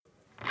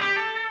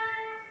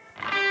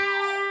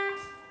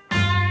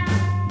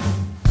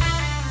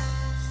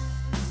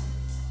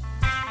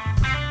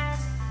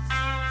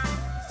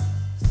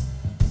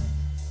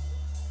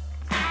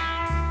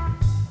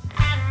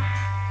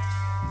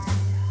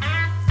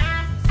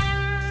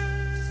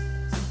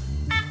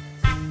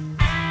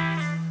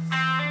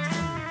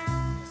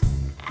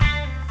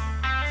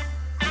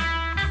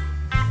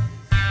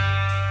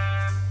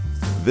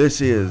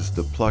This is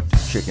the Plucked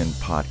Chicken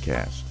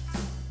Podcast.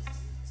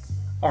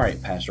 All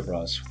right, Pastor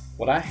Bruss,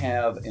 what I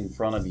have in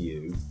front of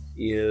you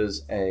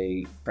is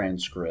a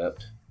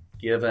transcript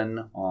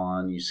given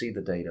on, you see the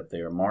date up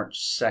there, March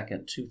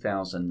 2nd,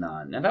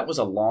 2009. Now, that was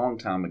a long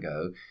time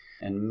ago,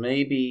 and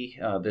maybe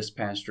this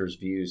pastor's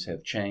views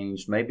have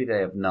changed. Maybe they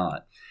have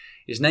not.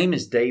 His name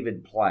is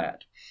David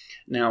Platt.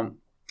 Now,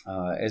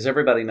 as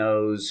everybody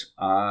knows,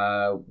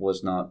 I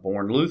was not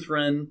born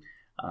Lutheran.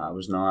 I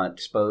was not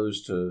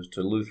exposed to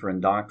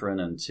Lutheran doctrine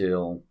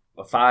until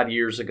 4 or 5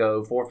 years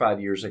ago.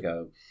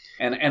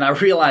 And I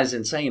realize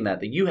in saying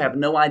that you have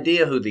no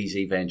idea who these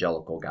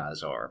evangelical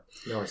guys are.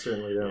 No, I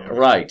certainly don't.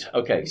 Right.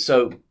 Okay.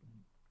 So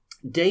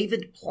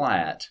David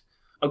Platt.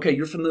 Okay,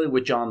 you're familiar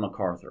with John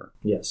MacArthur.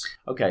 Yes.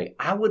 Okay,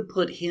 I would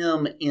put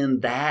him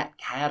in that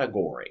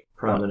category.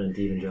 Prominent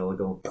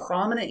evangelical.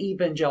 Prominent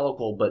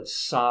evangelical, but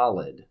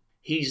solid.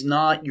 He's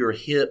not your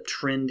hip,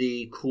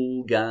 trendy,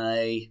 cool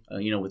guy,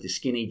 with the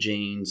skinny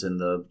jeans and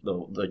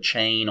the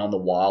chain on the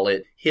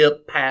wallet.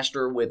 Hip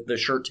pastor with the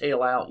shirt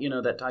tail out,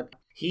 that type.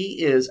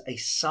 He is a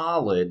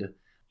solid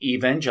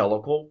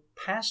evangelical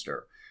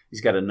pastor. He's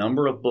got a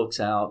number of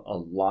books out. A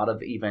lot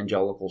of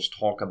evangelicals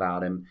talk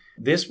about him.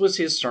 This was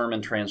his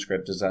sermon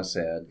transcript, as I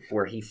said,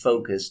 where he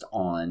focused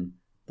on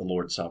the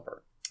Lord's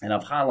Supper. And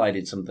I've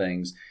highlighted some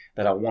things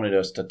that I wanted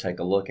us to take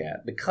a look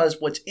at.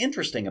 Because what's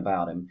interesting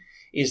about him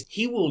is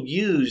he will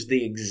use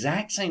the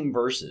exact same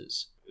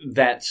verses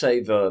that,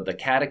 say, the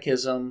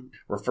catechism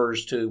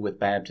refers to with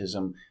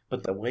baptism,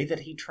 but the way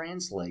that he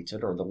translates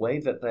it, or the way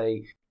that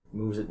they...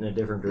 Moves it in a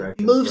different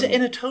direction. Moves it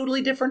in a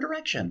totally different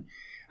direction.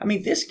 I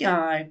mean, this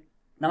guy,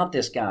 not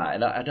this guy,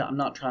 and I'm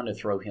not trying to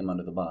throw him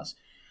under the bus,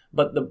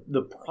 but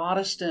the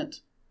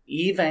Protestant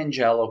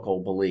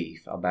evangelical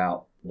belief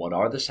about what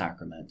are the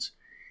sacraments,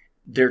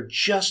 they're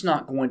just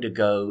not going to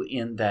go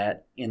in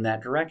that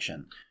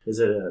direction. Is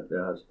it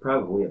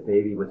probably a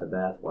baby with a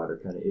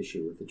bathwater kind of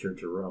issue with the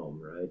Church of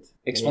Rome, right?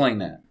 Explain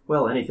that.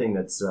 Well, anything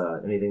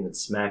that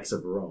smacks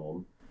of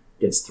Rome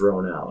gets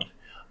thrown out.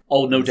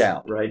 Oh, no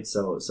doubt. Right?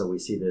 So we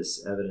see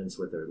this evidence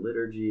with their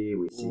liturgy.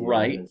 We see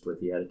evidence with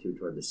the attitude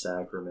toward the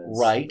sacraments.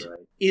 Right.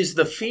 Is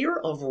the fear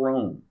of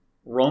Rome,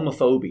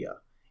 Romophobia,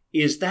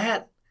 is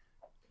that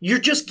you're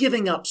just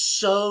giving up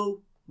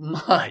so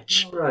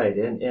much? Right.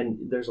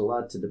 And there's a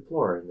lot to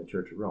deplore in the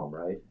Church of Rome,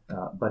 right?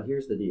 But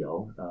here's the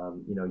deal.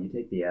 You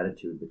take the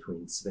attitude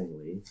between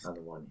Zwingli on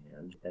the one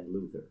hand and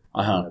Luther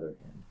on the other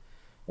hand.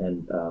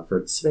 And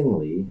for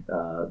Zwingli,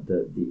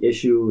 the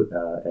issue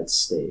at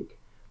stake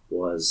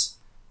was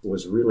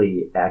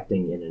really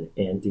acting in an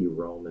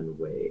anti-Roman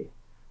way.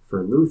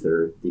 For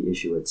Luther, the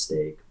issue at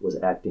stake was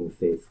acting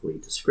faithfully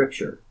to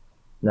Scripture.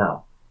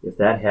 Now, if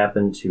that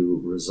happened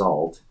to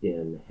result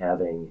in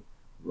having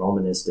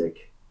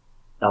Romanistic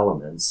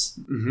elements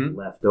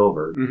left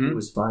over, he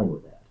was fine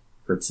with that.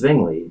 For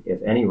Zwingli,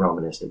 if any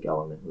Romanistic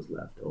element was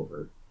left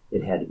over,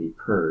 it had to be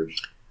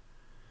purged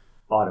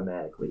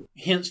automatically.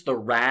 Hence the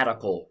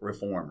radical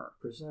reformer.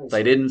 Precisely.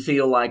 They didn't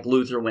feel like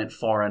Luther went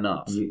far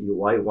enough. You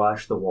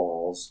whitewash the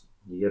walls.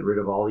 You get rid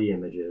of all the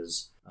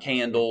images.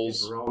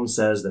 Candles. If Rome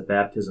says that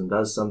baptism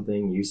does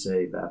something, you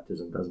say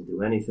baptism doesn't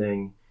do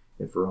anything.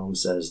 If Rome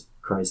says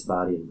Christ's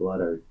body and blood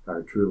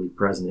are truly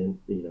present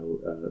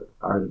in,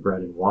 are the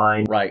bread and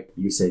wine, right,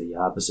 you say the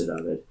opposite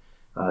of it.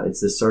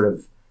 It's this sort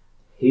of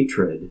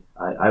hatred,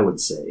 I would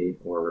say,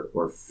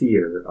 or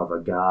fear of a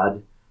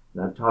God,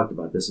 and I've talked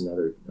about this in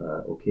other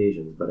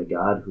occasions, but a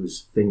God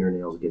whose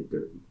fingernails get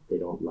dirty. They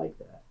don't like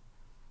that.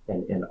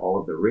 And all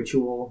of the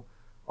ritual,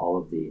 all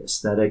of the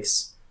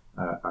aesthetics,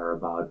 are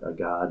about a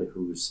God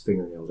whose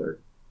fingernails are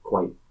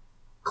quite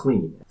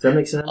clean. Does that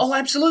make sense? Oh,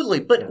 absolutely.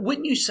 But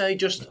wouldn't you say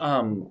just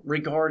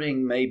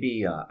regarding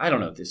maybe, I don't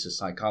know if this is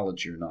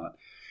psychology or not,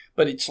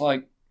 but it's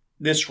like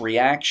this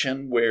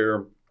reaction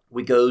where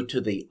we go to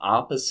the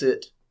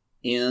opposite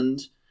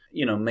end,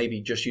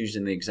 maybe just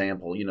using the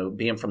example,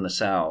 being from the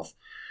South,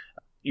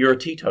 you're a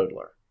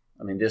teetotaler.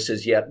 I mean, this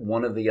is yet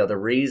one of the other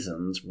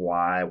reasons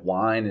why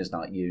wine is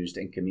not used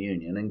in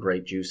communion and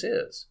grape juice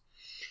is.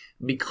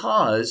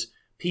 Because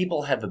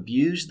people have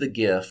abused the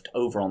gift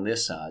over on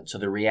this side, so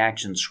the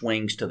reaction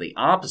swings to the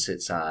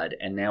opposite side,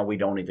 and now we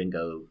don't even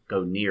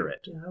go near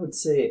it. Yeah, I would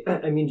say,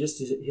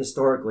 just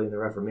historically in the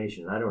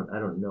Reformation, I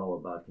don't know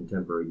about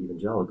contemporary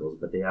evangelicals,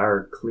 but they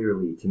are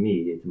clearly,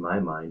 to my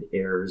mind,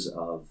 heirs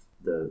of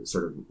the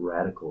sort of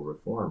radical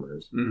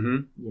reformers.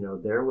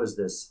 Mm-hmm. There was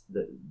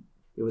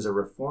it was a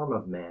reform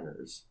of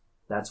manners.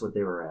 That's what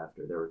they were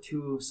after. There were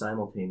two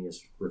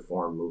simultaneous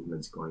reform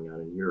movements going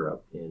on in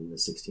Europe in the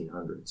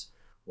 1600s.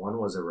 One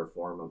was a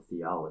reform of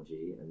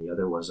theology, and the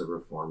other was a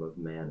reform of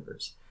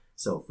manners.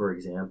 So, for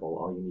example,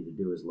 all you need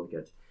to do is look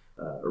at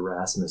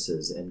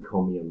Erasmus's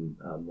Encomium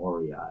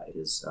Moriae,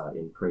 his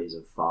In Praise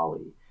of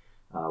Folly,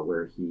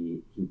 where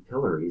he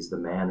pillories the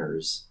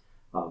manners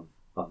of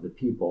the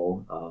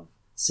people of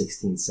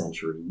 16th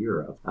century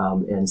Europe.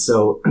 And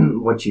so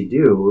what you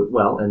do,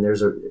 and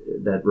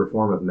that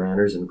reform of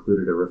manners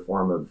included a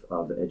reform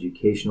of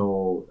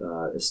educational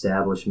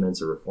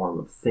establishments, a reform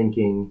of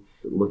thinking,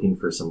 looking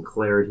for some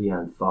clarity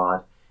on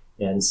thought.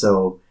 And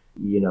so,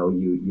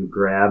 you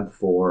grab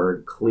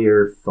for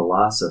clear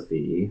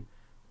philosophy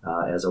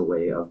as a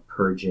way of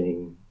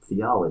purging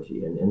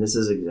theology. And this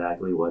is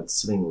exactly what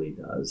Zwingli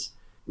does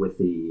with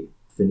the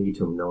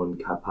finitum non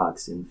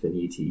capax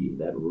infiniti,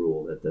 that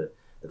rule that the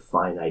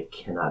finite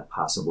cannot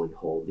possibly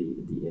hold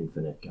the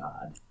infinite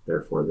God.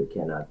 Therefore, there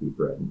cannot be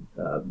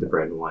the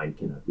bread and wine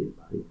cannot be the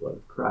body and blood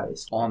of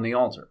Christ. On the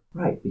altar.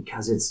 Right,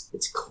 because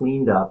it's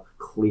cleaned up,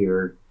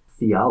 clear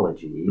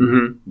theology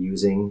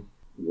using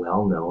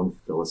well-known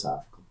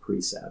philosophical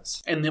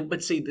precepts. And then,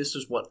 but see, this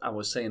is what I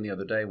was saying the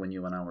other day when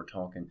you and I were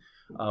talking.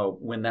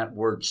 When that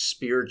word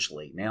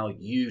spiritually, now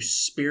you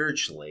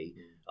spiritually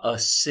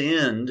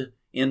ascend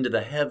into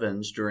the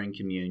heavens during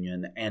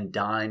communion and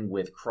dine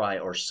with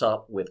Christ or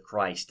sup with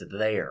Christ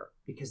there.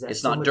 Because that's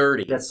it's not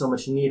dirty. That's so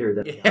much neater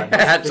than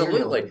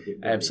absolutely.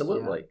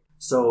 Absolutely. Yeah.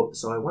 So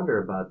I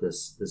wonder about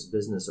this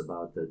business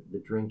about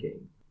the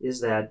drinking.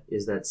 Is that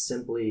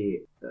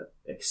simply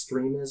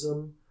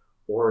extremism,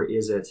 or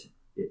is it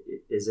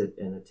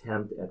an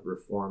attempt at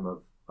reform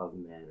of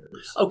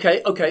manners?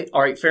 Okay.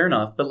 All right, fair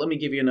enough. But let me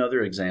give you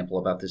another example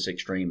about this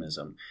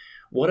extremism.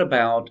 What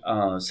about,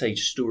 say,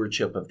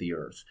 stewardship of the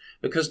earth?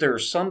 Because there are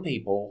some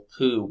people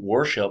who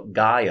worship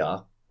Gaia,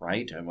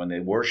 right? And when they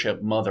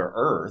worship Mother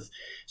Earth.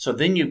 So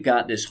then you've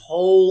got this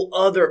whole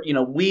other,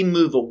 we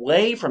move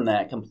away from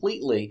that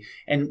completely.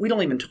 And we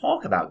don't even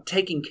talk about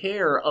taking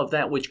care of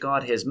that which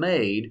God has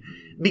made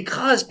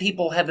because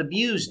people have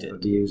abused it.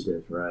 Abused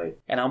it, right.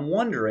 And I'm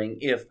wondering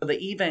if the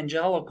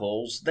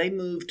evangelicals, they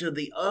move to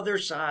the other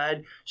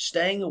side,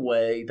 staying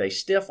away. They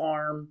stiff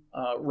arm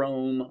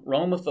Rome,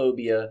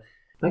 Romophobia.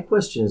 My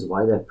question is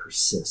why that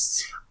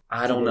persists.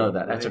 I don't know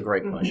that. That's a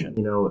great question.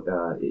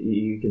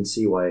 You can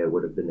see why it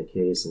would have been the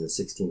case in the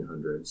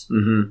 1600s,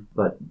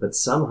 but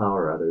somehow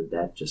or other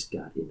that just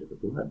got into the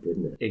blood,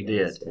 didn't it? It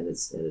did, and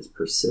it's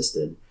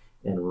persisted.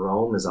 And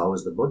Rome is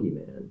always the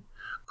boogeyman.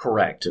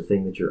 Correct. The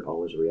thing that you're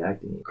always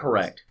reacting against.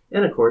 Correct.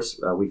 And of course,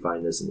 we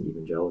find this in the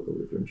Evangelical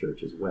Lutheran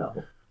Church as well.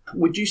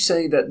 Would you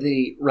say that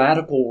the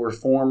radical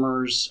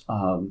reformers,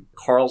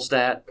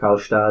 Karlstadt,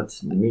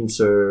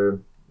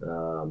 Münzer,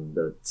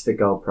 the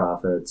Zwickau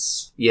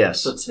prophets.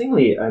 Yes. So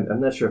Zwingli, I'm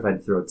not sure if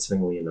I'd throw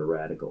Zwingli in the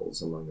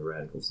radicals, among the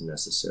radicals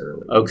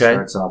necessarily. Okay. He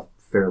starts off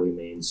fairly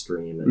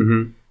mainstream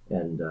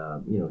and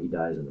he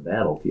dies in the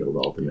battlefield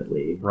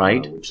ultimately.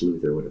 Right. Which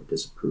Luther would have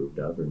disapproved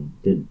of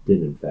and did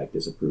in fact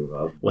disapprove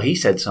of. Well, he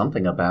said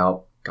something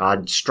about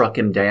God struck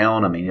him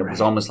down. I mean, it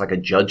was almost like a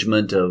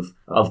judgment of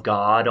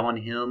God on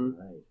him.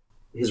 Right.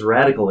 His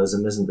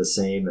radicalism isn't the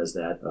same as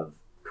that of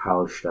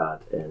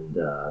Karlstadt and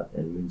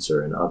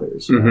Münzer and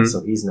others. Right?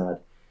 So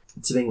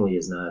Zwingli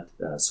is not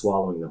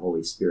swallowing the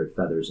Holy Spirit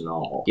feathers and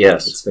all.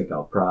 Yes. It's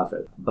Zwickau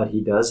prophet. But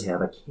he does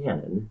have a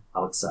canon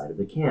outside of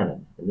the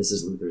canon. And this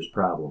is Luther's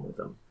problem with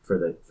him. For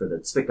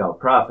the Zwickau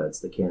prophets,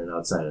 the canon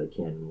outside of the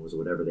canon was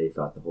whatever they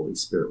thought the Holy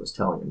Spirit was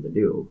telling him to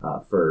do.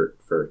 For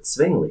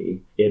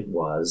Zwingli, it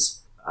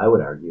was, I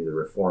would argue, the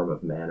reform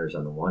of manners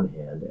on the one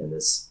hand and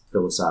this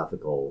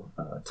philosophical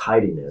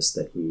tidiness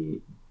that he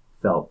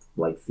felt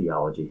like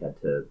theology had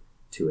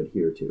to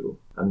adhere to.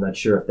 I'm not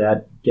sure if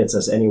that gets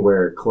us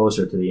anywhere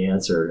closer to the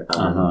answer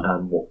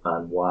on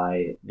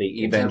why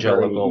the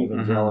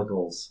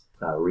evangelicals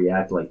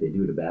react like they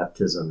do to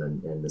baptism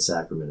and the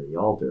sacrament of the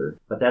altar.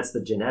 But that's the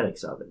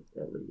genetics of it,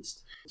 at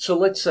least. So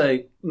let's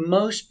say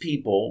most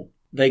people,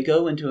 they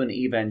go into an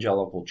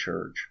evangelical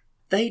church.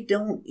 They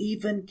don't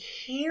even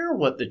care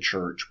what the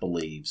church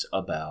believes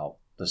about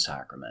the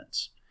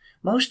sacraments.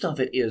 Most of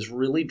it is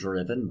really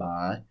driven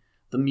by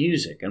the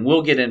music. And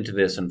we'll get into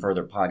this in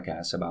further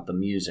podcasts about the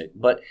music.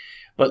 But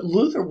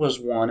Luther was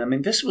one. I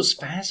mean, this was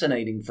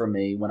fascinating for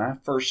me when I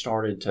first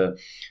started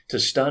to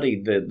study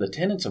the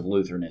tenets of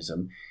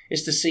Lutheranism,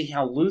 is to see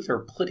how Luther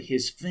put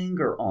his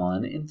finger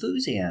on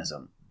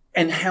enthusiasm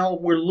and how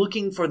we're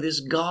looking for this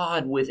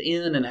God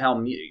within, and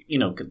how,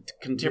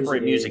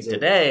 contemporary music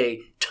today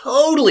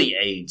totally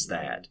aids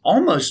that.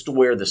 Almost to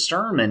where the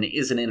sermon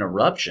is an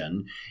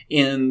interruption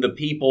in the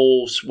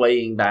people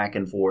swaying back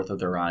and forth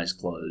with their eyes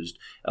closed,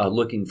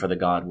 looking for the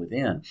God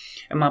within.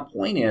 And my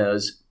point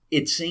is,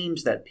 it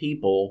seems that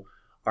people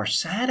are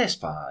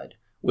satisfied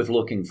with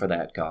looking for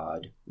that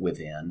God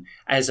within,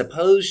 as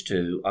opposed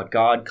to a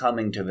God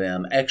coming to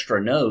them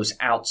extra nose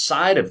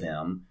outside of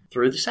them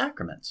through the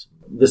sacraments.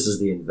 This is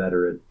the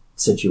inveterate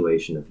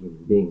situation of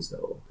human beings,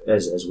 though,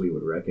 as we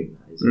would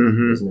recognize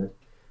it, isn't it?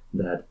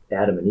 That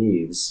Adam and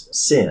Eve's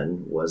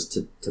sin was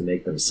to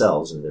make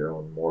themselves in their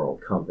own moral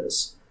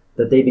compass,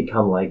 that they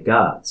become like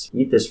gods.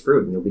 Eat this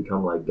fruit and you'll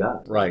become like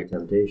God. Right.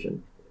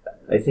 Temptation.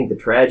 I think the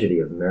tragedy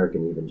of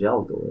American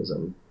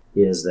evangelicalism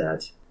is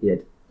that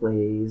it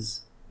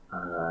plays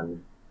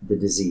on the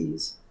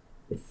disease.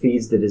 It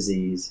feeds the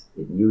disease,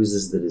 it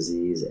uses the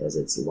disease as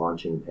its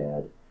launching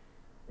pad,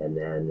 and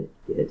then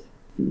it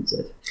feeds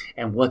it.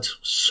 And what's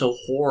so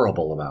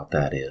horrible about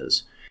that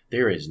is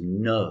there is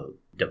no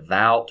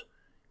devout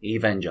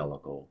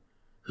evangelical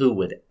who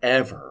would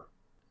ever,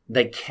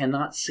 they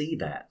cannot see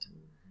that.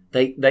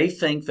 They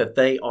think that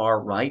they are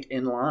right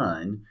in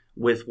line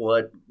with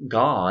what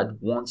God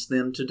wants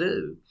them to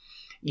do.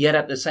 Yet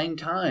at the same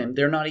time,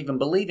 they're not even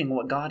believing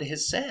what God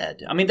has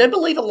said. I mean, they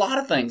believe a lot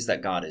of things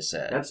that God has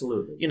said.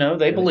 Absolutely.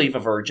 They believe a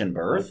virgin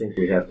birth. I think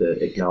we have to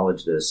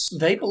acknowledge this.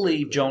 They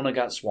believe Jonah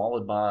got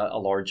swallowed by a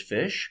large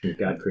fish.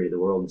 God created the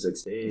world in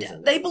 6 days.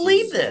 They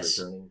believe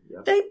this.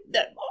 Yep.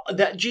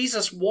 That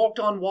Jesus walked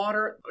on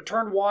water,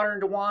 turned water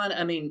into wine.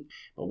 I mean,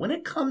 but when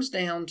it comes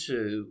down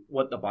to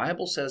what the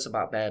Bible says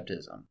about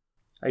baptism,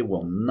 they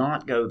will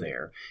not go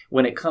there.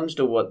 When it comes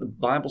to what the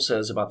Bible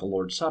says about the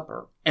Lord's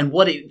Supper and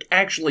what it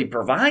actually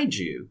provides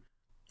you,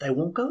 they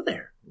won't go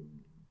there.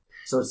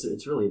 So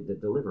it's really the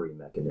delivery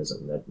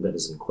mechanism that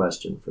is in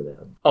question for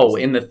them. Oh,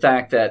 in the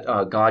fact that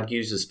God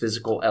uses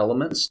physical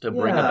elements to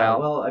bring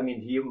about? Well, I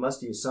mean, you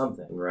must use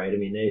something, right? I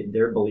mean,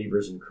 they're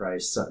believers in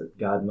Christ.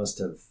 God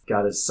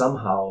is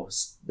somehow,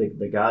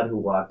 the God who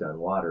walked on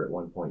water at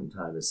one point in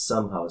time is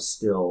somehow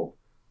still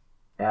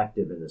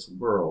active in this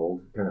world,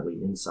 apparently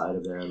inside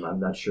of them. I'm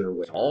not sure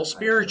what. All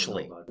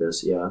spiritually. About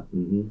this, yeah.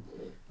 Mm-hmm.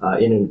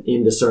 In an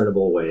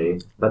indiscernible way,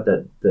 but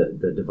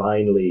the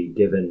divinely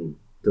given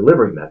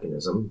delivery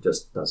mechanism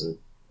just doesn't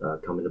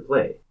come into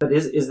play. But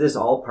is this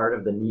all part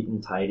of the neat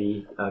and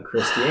tidy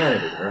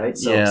Christianity, right?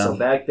 So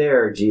back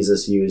there,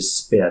 Jesus used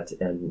spit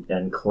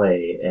and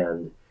clay,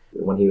 and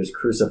when he was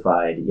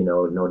crucified,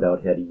 no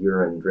doubt had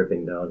urine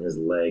dripping down his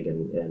leg,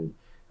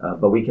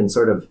 but we can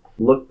sort of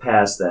look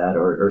past that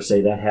or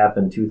say that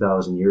happened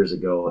 2,000 years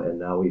ago, and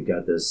now we've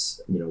got this,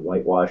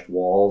 whitewashed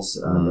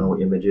walls, no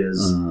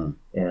images,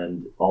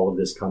 and all of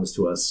this comes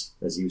to us,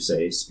 as you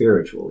say,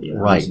 spiritual,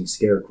 right. Using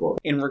scare quotes.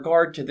 In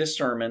regard to this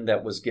sermon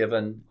that was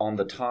given on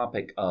the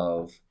topic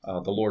of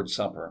the Lord's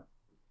Supper,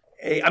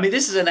 I mean,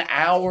 this is an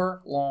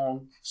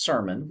hour-long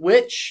sermon,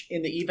 which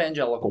in the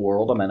evangelical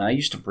world, I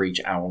used to preach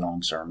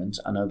hour-long sermons.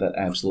 I know that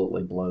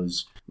absolutely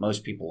blows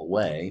most people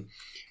away.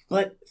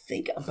 But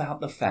think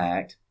about the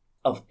fact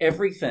of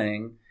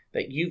everything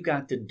that you've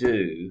got to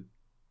do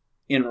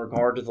in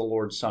regard to the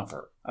Lord's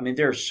Supper. I mean,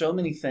 there are so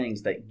many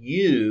things that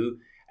you,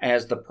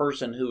 as the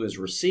person who is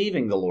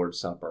receiving the Lord's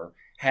Supper,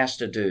 has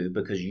to do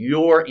because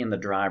you're in the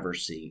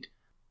driver's seat.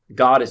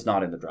 God is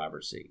not in the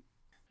driver's seat.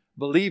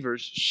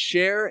 Believers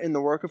share in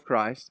the work of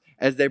Christ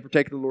as they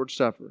partake of the Lord's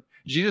Supper.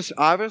 Jesus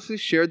obviously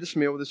shared this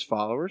meal with his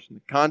followers. In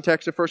the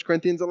context of 1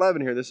 Corinthians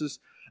 11 here, this is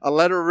a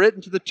letter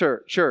written to the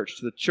church,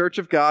 to the church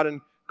of God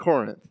in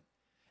Corinth.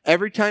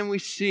 Every time we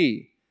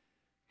see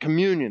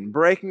communion,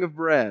 breaking of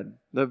bread,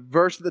 the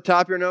verse at the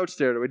top of your notes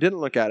there that we didn't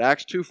look at,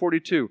 Acts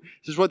 2:42,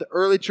 this is what the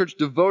early church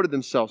devoted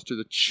themselves to.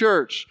 The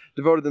church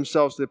devoted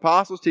themselves to the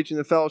apostles' teaching,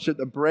 the fellowship,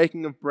 the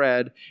breaking of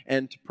bread,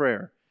 and to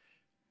prayer.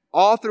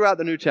 All throughout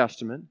the New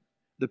Testament,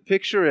 the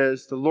picture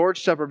is the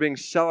Lord's Supper being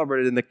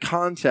celebrated in the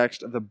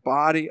context of the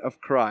body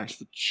of Christ.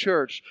 The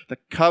church, the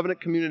covenant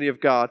community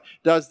of God,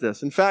 does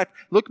this. In fact,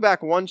 look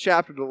back one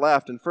chapter to the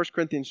left in 1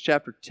 Corinthians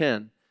chapter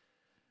 10.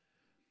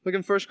 Look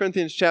in 1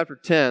 Corinthians chapter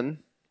 10.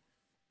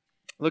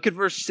 Look at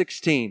verse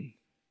 16.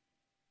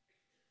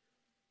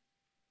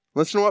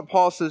 Listen to what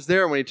Paul says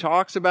there when he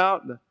talks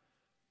about the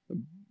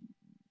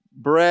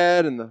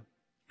bread and the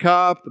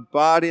cup, the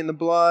body and the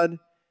blood.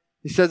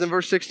 He says in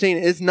verse 16,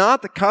 "Is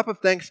not the cup of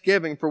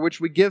thanksgiving for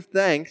which we give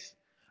thanks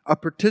a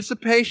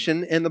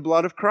participation in the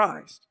blood of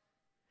Christ?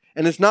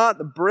 And is not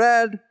the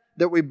bread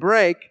that we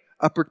break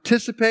a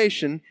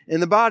participation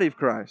in the body of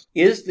Christ?"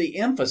 Is the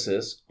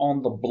emphasis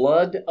on the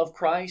blood of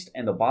Christ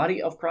and the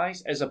body of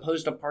Christ as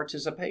opposed to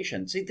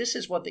participation? See, this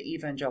is what the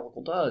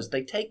evangelical does.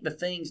 They take the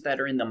things that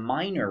are in the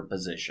minor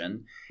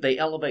position, they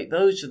elevate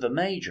those to the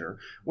major,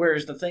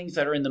 whereas the things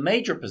that are in the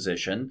major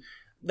position,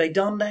 they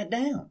dumb that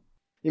down.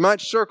 You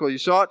might circle, you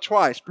saw it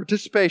twice,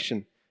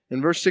 participation.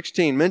 In verse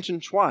 16,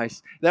 mentioned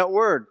twice. That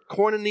word,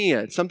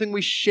 koinonia, it's something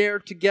we share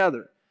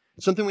together.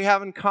 It's something we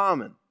have in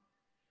common.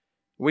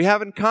 We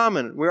have in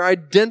common. We're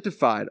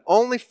identified.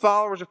 Only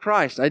followers of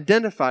Christ,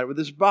 identified with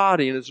His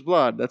body and His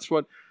blood. That's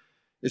what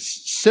is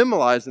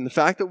symbolized in the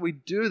fact that we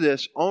do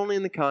this only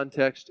in the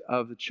context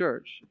of the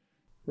church.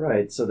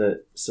 Right. So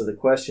the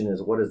question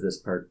is, what is this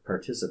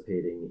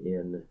participating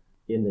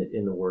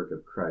in the work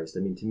of Christ? I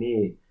mean, to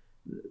me,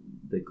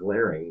 the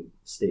glaring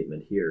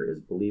statement here is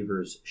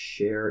believers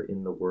share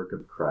in the work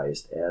of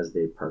Christ as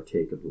they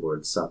partake of the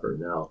Lord's Supper.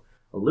 Now,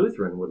 a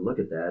Lutheran would look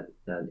at that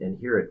and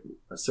hear it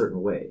a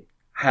certain way.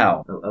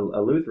 How?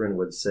 A Lutheran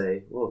would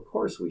say, well, of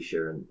course we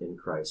share in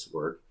Christ's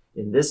work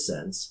in this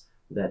sense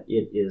that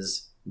it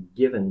is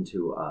given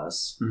to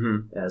us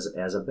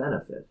as a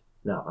benefit.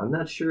 Now, I'm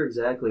not sure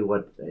exactly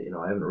what,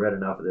 I haven't read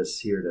enough of this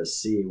here to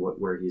see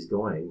where he's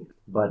going,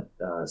 but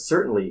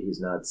certainly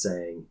he's not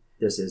saying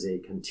this is a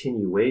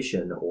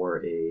continuation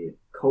or a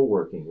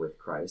co-working with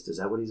Christ. Is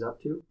that what he's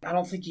up to? I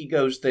don't think he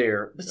goes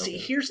there. But Okay.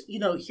 see,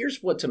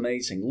 here's what's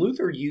amazing.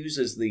 Luther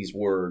uses these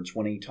words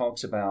when he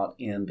talks about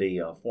in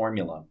the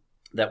formula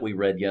that we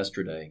read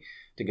yesterday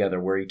together,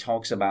 where he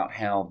talks about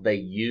how they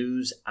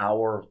use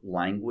our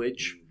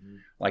language,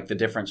 like the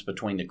difference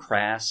between the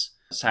crass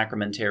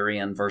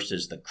sacramentarian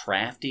versus the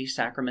crafty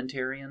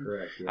sacramentarian.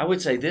 Correct. Yeah. I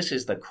would say this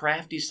is the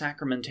crafty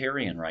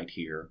sacramentarian right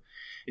here.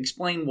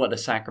 Explain what a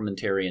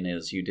sacramentarian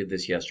is. You did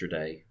this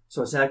yesterday.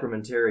 So a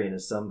sacramentarian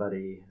is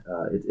somebody,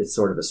 it's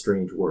sort of a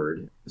strange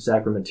word.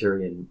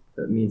 Sacramentarian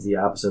means the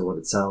opposite of what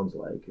it sounds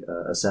like.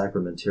 A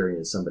sacramentarian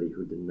is somebody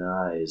who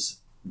denies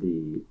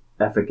the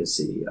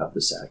efficacy of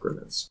the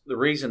sacraments. The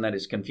reason that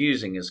is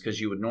confusing is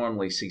because you would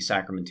normally see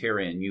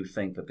sacramentarian, you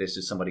think that this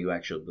is somebody who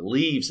actually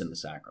believes in the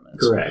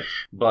sacraments. Correct.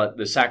 But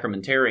the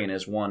sacramentarian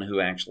is one who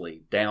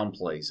actually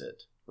downplays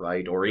it,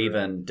 right? Or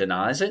even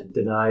denies it?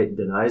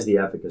 Denies the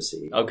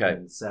efficacy. Okay.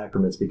 And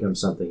sacraments become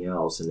something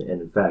else. And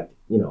in fact,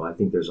 I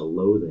think there's a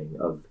loathing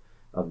of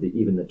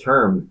even the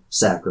term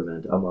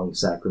sacrament among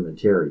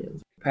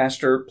sacramentarians.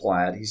 Pastor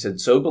Platt, he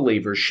said, so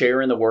believers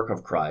share in the work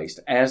of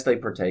Christ as they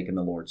partake in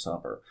the Lord's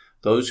Supper.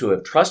 Those who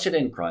have trusted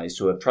in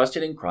Christ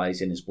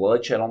in His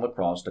blood shed on the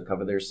cross to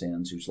cover their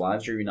sins, whose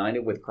lives are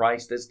united with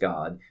Christ as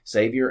God,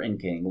 Savior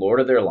and King, Lord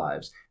of their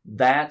lives,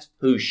 that's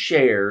who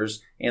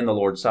shares in the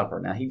Lord's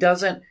Supper. Now, he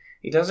doesn't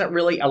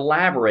really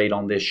elaborate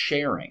on this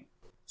sharing.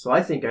 So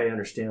I think I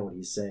understand what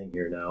he's saying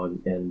here now,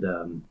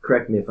 and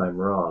correct me if I'm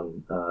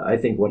wrong. I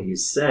think what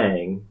he's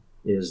saying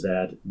is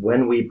that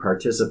when we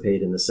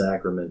participate in the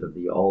sacrament of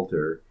the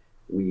altar,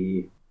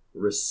 we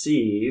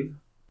receive,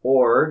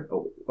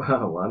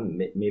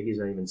 maybe he's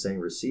not even saying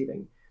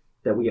receiving,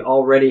 that we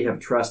already have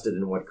trusted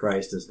in what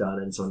Christ has done,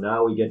 and so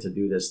now we get to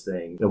do this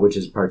thing, which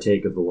is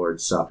partake of the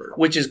Lord's Supper.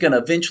 Which is going to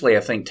eventually,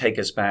 I think, take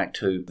us back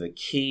to the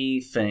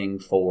key thing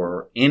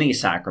for any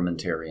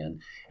sacramentarian,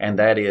 and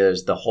that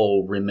is the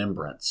whole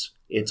remembrance.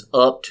 It's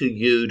up to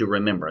you to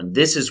remember. And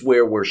this is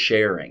where we're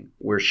sharing.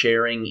 We're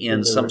sharing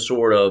in some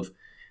sort of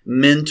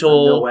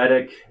mental,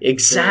 noetic,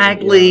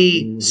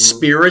 exactly,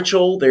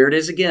 spiritual, there it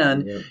is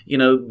again,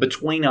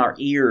 between our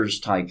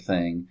ears type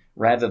thing,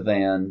 rather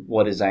than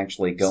what is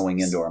actually going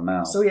into our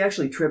mouth. So he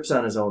actually trips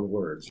on his own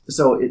words.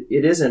 So it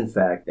is in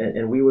fact,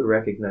 and we would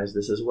recognize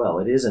this as well,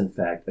 it is in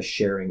fact a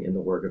sharing in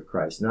the work of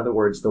Christ. In other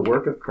words, the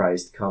work of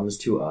Christ comes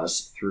to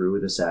us through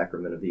the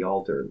sacrament of the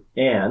altar.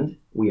 And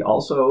we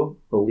also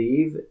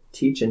believe,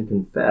 teach, and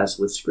confess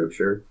with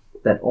Scripture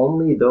that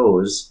only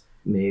those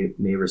may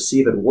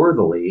receive it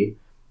worthily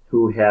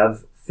who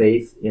have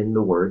faith in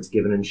the words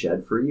given and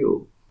shed for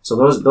you. So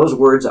those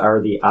words are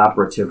the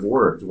operative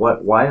words.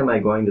 Why am I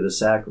going to the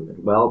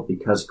sacrament? Well,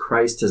 because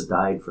Christ has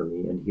died for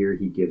me, and here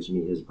he gives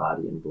me his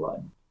body and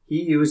blood.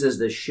 He uses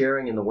this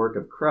sharing in the work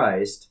of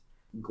Christ,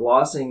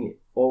 glossing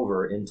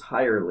over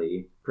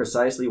entirely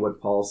precisely what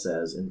Paul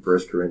says in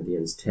 1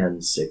 Corinthians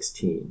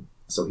 10:16.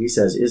 So he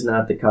says, is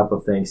not the cup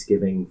of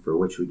thanksgiving for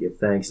which we give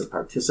thanks a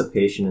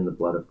participation in the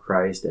blood of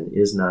Christ, and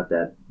is not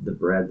that the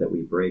bread that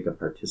we break a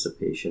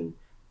participation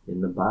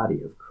in the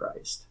body of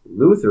Christ?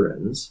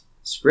 Lutherans,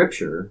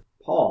 Scripture,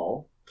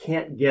 Paul,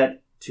 can't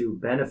get to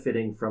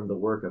benefiting from the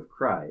work of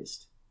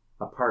Christ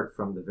apart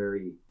from the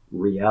very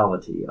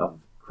reality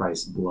of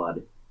Christ's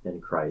blood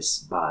and Christ's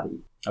body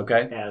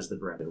as the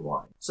bread and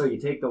wine. So you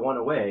take the one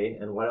away,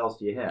 and what else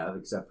do you have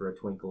except for a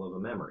twinkle of a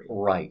memory?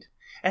 Right.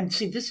 And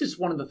see, this is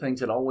one of the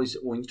things that always,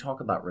 when you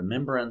talk about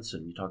remembrance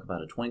and you talk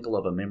about a twinkle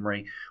of a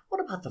memory,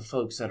 what about the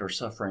folks that are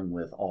suffering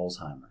with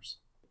Alzheimer's?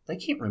 They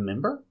can't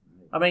remember.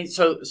 I mean,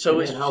 so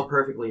and how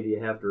perfectly do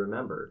you have to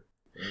remember?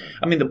 Yeah.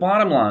 I mean, the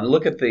bottom line,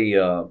 look at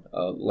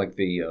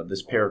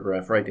this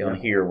paragraph right down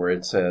here where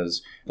it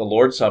says, the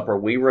Lord's Supper,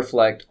 we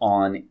reflect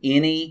on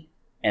any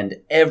and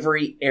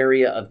every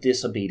area of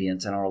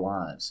disobedience in our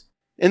lives.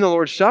 In the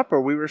Lord's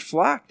Supper, we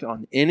reflect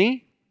on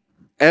every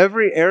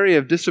area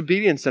of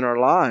disobedience in our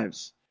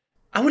lives.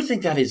 I would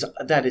think that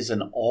is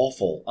an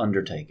awful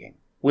undertaking,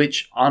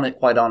 which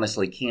quite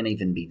honestly can't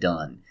even be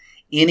done.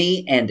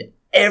 Any and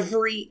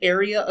every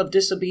area of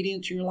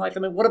disobedience in your life. I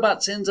mean, what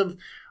about sins of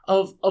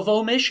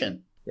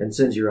omission? And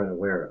sins you're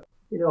unaware of.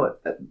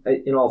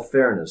 In all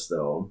fairness,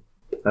 though,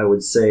 I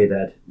would say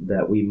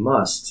that we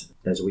must,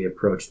 as we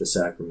approach the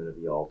sacrament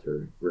of the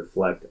altar,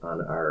 reflect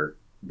on our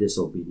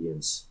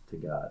disobedience to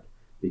God.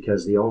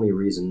 Because the only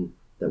reason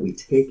that we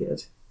take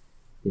it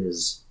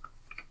is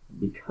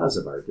because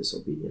of our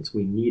disobedience.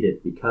 We need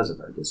it because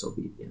of our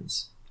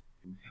disobedience.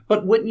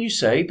 But wouldn't you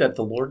say that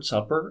the Lord's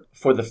Supper,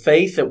 for the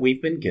faith that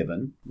we've been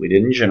given, we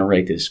didn't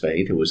generate this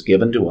faith, it was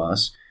given to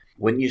us,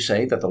 wouldn't you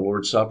say that the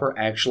Lord's Supper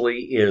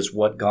actually is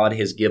what God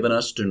has given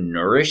us to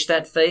nourish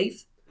that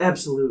faith?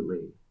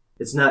 Absolutely.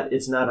 It's not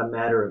a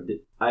matter of,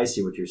 I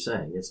see what you're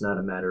saying, it's not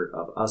a matter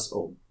of us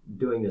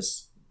doing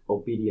this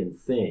obedient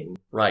thing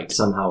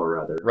somehow or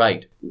other.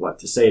 Right. What,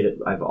 to say that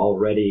I've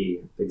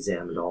already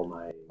examined all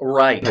my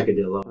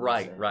peccadillo.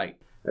 Right.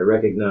 I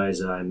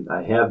recognize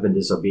I have been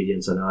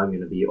disobedient, so now I'm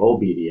going to be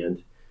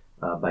obedient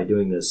by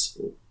doing this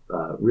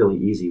really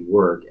easy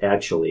work.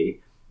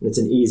 Actually, it's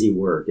an easy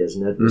work,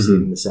 isn't it?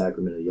 Receiving the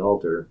sacrament of the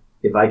altar.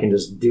 If I can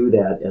just do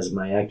that as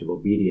my act of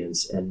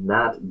obedience and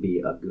not be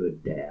a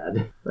good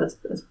dad, that's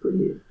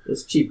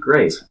cheap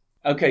grace.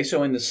 Okay,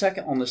 so on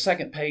the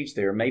second page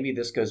there, maybe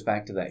this goes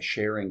back to that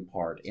sharing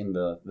part in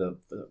the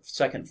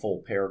second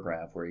full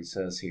paragraph where he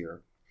says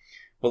here,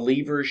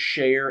 Believers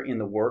share in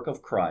the work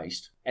of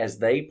Christ as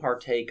they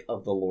partake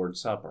of the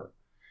Lord's Supper.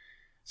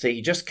 See,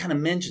 he just kind of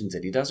mentions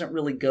it. He doesn't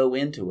really go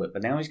into it,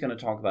 but now he's going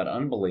to talk about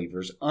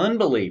unbelievers.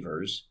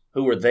 Unbelievers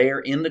who are there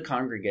in the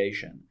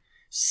congregation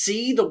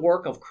see the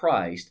work of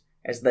Christ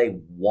as they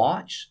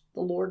watch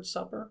the Lord's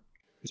Supper.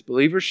 As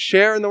believers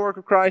share in the work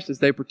of Christ as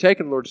they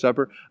partake of the Lord's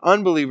Supper,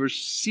 unbelievers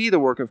see the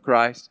work of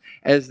Christ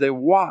as they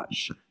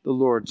watch the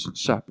Lord's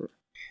Supper.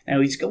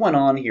 Now he's going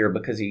on here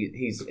because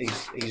he's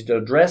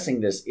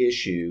addressing this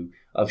issue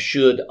of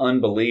should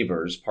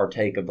unbelievers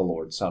partake of the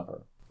Lord's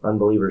Supper.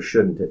 Unbelievers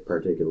shouldn't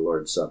partake of the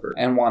Lord's Supper.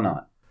 And why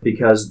not?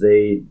 Because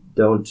they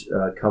don't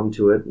come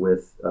to it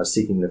with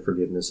seeking the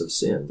forgiveness of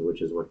sins,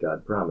 which is what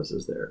God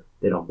promises there.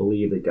 They don't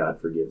believe that God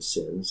forgives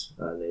sins.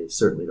 They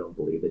certainly don't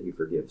believe that He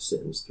forgives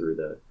sins through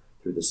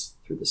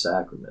the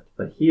sacrament.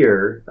 But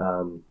here,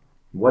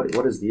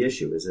 what is the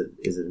issue? Is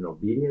it an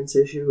obedience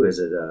issue? Is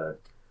it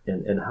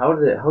and how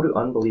do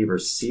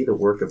unbelievers see the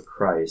work of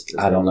Christ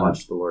as they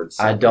watch the Lord's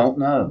Supper? I don't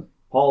know.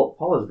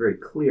 Paul is very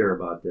clear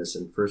about this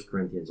in 1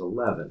 Corinthians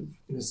 11.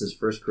 This is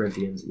 1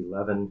 Corinthians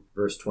 11,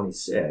 verse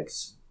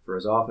 26. For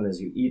as often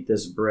as you eat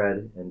this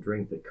bread and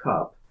drink the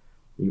cup,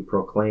 you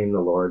proclaim the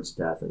Lord's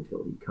death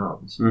until He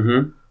comes.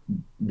 Mm-hmm.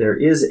 There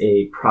is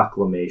a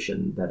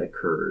proclamation that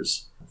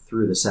occurs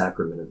through the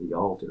sacrament of the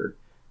altar.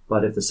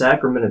 But if the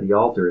sacrament of the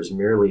altar is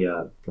merely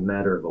a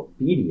matter of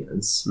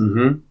obedience,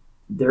 mm-hmm.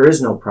 there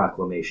is no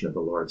proclamation of the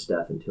Lord's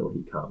death until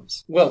He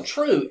comes. Well,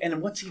 true.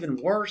 And what's even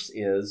worse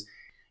is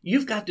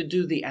you've got to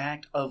do the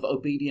act of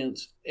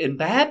obedience in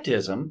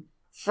baptism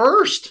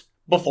first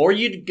before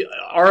you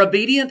are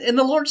obedient in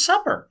the Lord's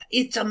Supper.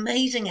 It's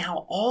amazing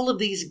how all of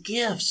these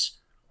gifts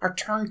are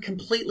turned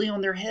completely on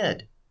their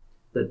head.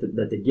 That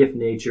the gift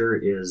nature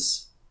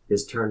is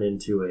turned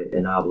into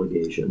an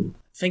obligation.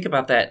 Think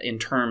about that in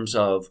terms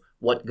of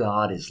what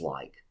God is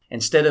like.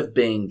 Instead of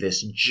being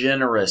this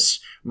generous,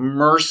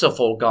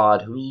 merciful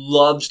God who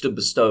loves to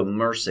bestow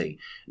mercy,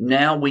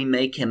 now we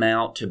make Him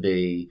out to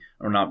be,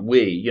 or not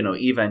we,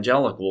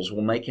 evangelicals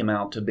will make Him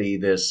out to be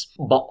this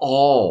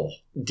Baal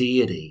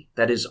deity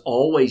that is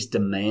always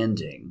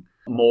demanding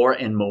more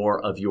and more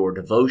of your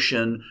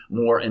devotion,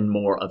 more and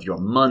more of your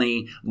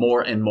money,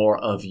 more and more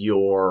of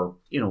your,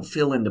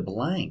 fill in the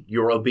blank,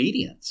 your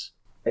obedience.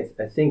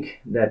 I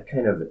think that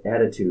kind of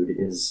attitude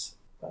is...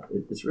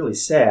 it's really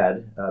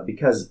sad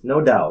because,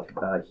 no doubt,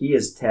 he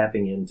is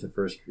tapping into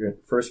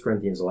 1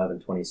 Corinthians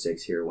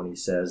 11:26 here when he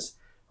says,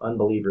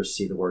 unbelievers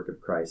see the work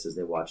of Christ as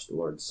they watch the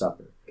Lord's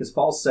Supper. Because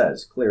Paul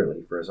says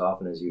clearly, for as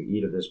often as you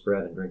eat of this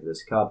bread and drink of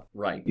this cup,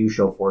 right, you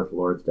show forth the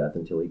Lord's death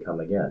until He come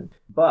again.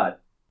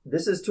 But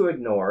this is to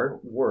ignore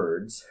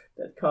words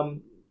that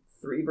come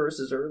 3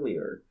 verses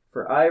earlier.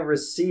 For I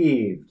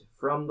received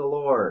from the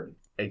Lord.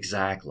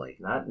 Exactly.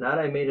 Not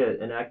I made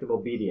an act of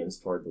obedience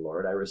toward the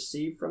Lord. I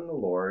received from the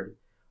Lord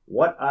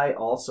what I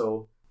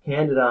also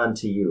handed on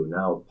to you.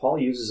 Now, Paul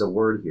uses a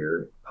word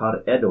here,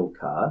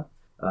 pareidoka.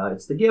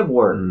 It's the give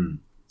word. Mm.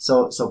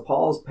 So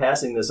Paul's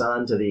passing this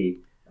on to the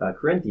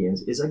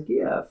Corinthians is a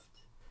gift,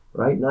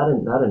 right? Not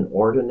an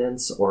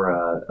ordinance or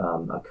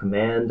a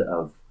command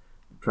of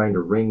trying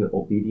to wring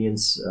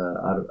obedience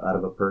out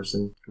of a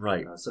person.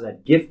 Right. So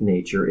that gift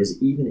nature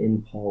is even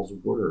in Paul's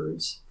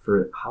words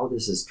for how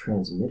this is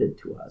transmitted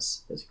to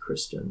us as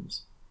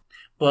Christians.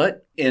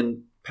 But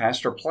in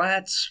Pastor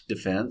Platt's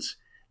defense,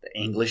 the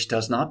English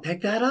does not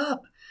pick that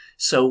up.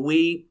 So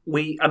we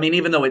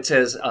even though it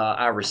says,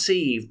 I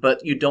receive,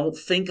 but you don't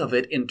think of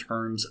it in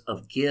terms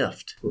of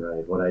gift.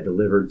 Right. What I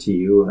delivered to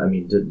you,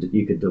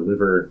 you could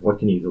deliver, what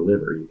can you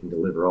deliver? You can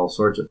deliver all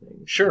sorts of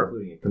things. Sure.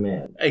 Including a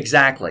command.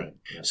 Exactly. Right.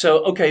 Yeah. So,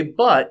 okay,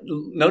 but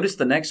notice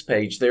the next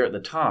page there at the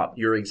top.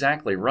 You're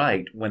exactly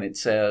right when it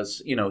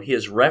says,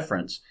 his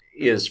reference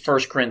is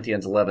 1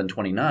 Corinthians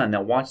 11:29.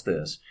 Now watch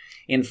this.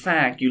 In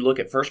fact, you look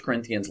at 1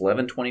 Corinthians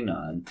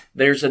 11:29,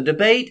 there's a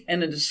debate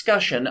and a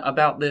discussion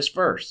about this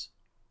verse.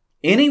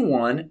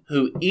 Anyone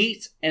who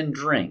eats and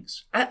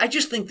drinks, I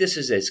just think this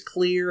is as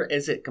clear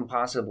as it can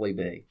possibly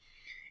be.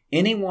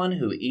 Anyone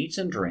who eats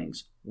and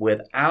drinks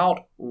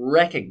without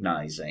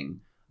recognizing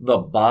the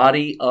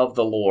body of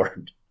the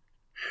Lord,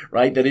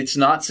 right? That it's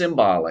not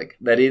symbolic,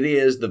 that it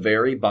is the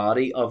very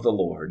body of the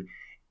Lord,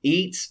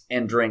 eats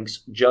and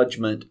drinks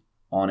judgment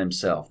on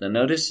himself. Now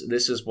notice,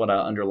 this is what I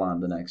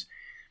underlined the next.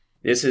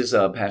 This is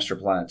Pastor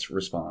Platt's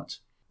response.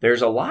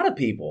 There's a lot of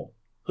people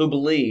who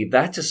believe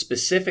that's a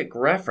specific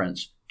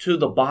reference to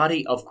the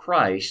body of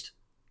Christ,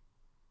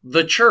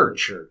 the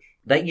church.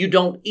 That you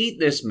don't eat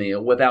this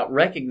meal without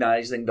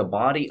recognizing the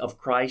body of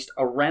Christ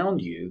around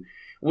you,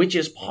 which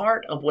is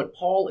part of what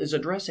Paul is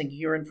addressing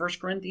here in 1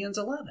 Corinthians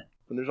 11.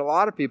 And there's a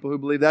lot of people who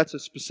believe that's a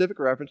specific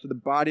reference to the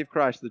body of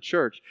Christ, the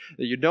church.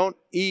 That you don't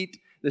eat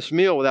this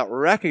meal without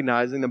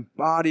recognizing the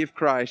body of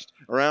Christ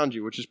around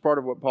you, which is part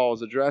of what Paul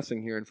is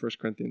addressing here in 1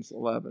 Corinthians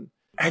 11.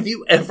 Have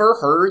you ever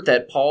heard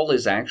that Paul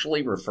is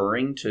actually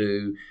referring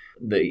to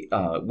the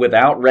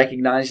without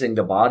recognizing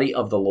the body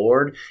of the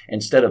Lord,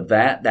 instead of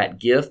that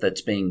gift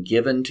that's being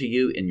given to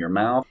you in your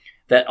mouth,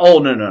 That, oh,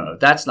 no,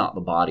 that's not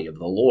the body of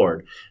the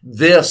Lord.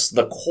 This,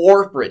 the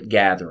corporate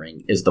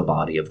gathering, is the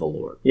body of the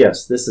Lord.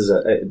 Yes, this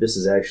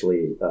is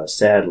actually,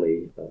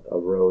 sadly, a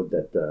road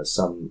that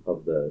some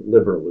of the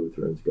liberal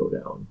Lutherans go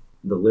down.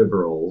 The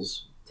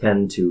liberals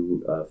tend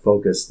to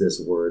focus this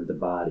word, the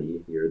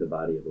body, here, the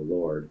body of the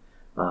Lord,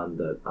 on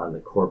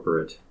the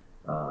corporate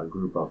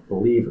group of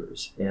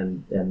believers,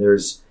 and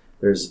there's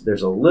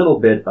a little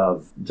bit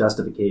of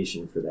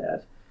justification for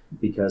that,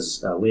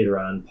 because later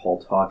on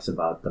Paul talks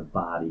about the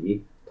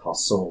body,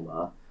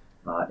 tausoma,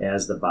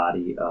 as the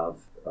body of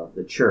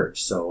the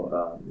church.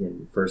 So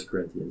in 1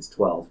 Corinthians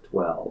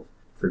 12:12,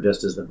 for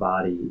just as the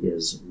body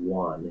is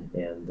one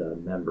and the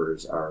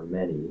members are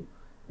many,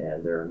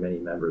 and there are many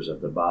members of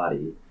the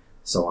body,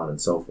 so on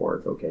and so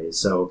forth. Okay,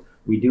 so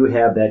we do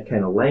have that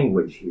kind of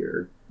language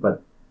here,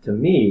 but to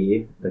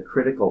me, the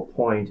critical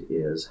point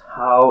is,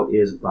 how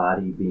is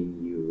body being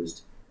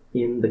used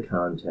in the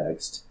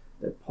context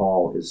that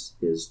Paul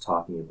is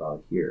talking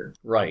about here?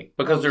 Right,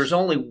 because there's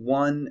only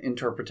one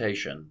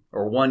interpretation,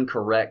 or one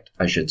correct,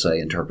 I should say,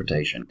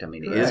 interpretation. I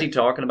mean, Correct. Is he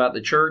talking about the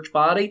church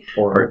body?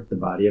 Or the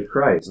body of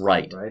Christ.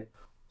 Right.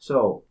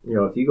 So,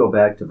 if you go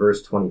back to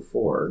verse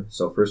 24,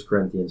 so 1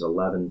 Corinthians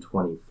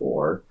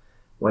 11:24,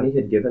 when he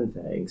had given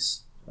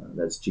thanks,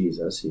 that's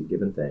Jesus, he'd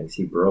given thanks,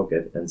 he broke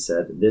it and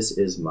said, "This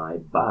is my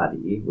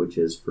body, which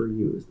is for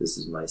you. This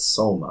is my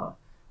soma,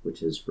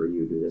 which is for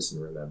you. Do this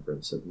in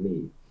remembrance of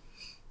me."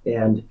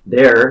 And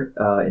there,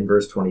 in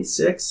verse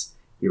 26,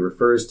 he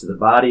refers to the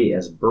body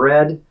as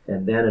bread.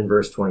 And then in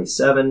verse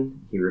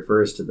 27, he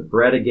refers to the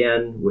bread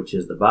again, which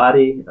is the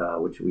body,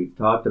 which we've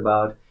talked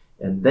about.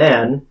 And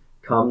then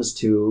comes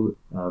to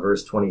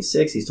verse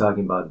 26, he's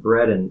talking about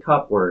bread and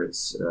cup, where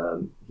it's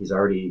he's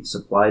already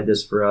supplied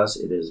this for us.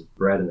 It is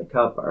bread and the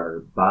cup,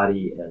 our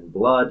body and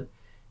blood.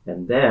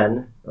 And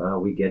then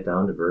we get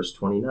down to verse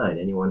 29,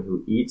 anyone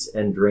who eats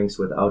and drinks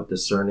without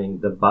discerning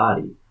the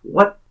body.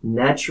 What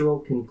natural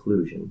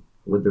conclusion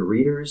would the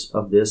readers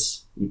of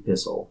this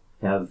epistle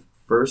have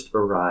first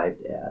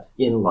arrived at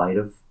in light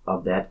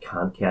of that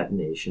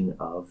concatenation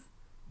of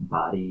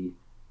body,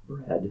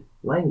 bread,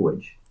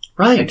 language?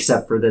 Right.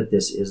 Except for that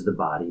this is the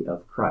body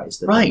of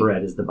Christ, that right. The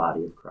bread is the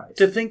body of Christ.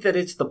 To think that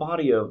it's the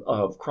body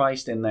of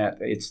Christ and that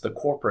it's the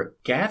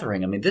corporate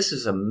gathering, I mean, this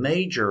is a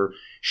major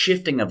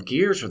shifting of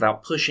gears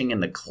without pushing in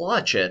the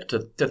clutch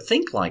to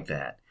think like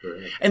that.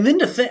 Correct. And then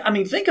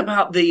think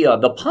about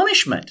the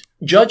punishment,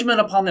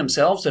 judgment upon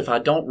themselves if I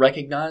don't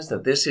recognize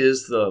that this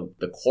is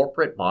the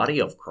corporate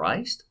body of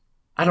Christ.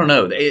 I don't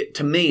know.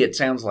 To me, it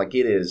sounds like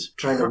it is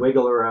trying to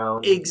wiggle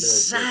around.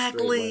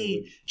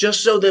 Exactly.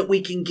 Just so that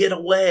we can get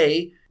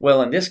away.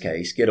 Well, in this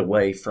case, get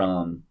away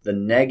from the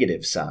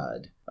negative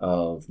side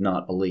of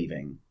not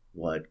believing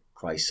what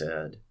Christ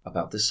said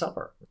about this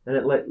supper. And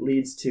it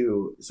leads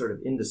to sort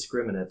of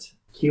indiscriminate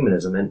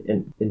humanism.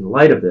 And in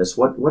light of this,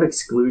 what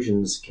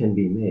exclusions can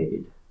be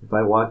made? If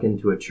I walk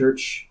into a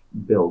church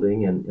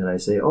building and I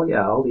say, oh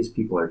yeah, all these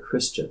people are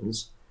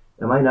Christians,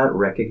 am I not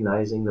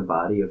recognizing the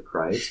body of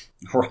Christ?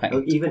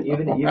 Right. Even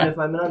if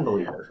I'm an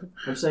unbeliever,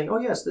 I'm saying, oh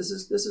yes, this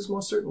is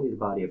most certainly the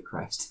body of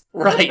Christ.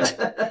 Right.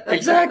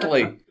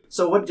 Exactly.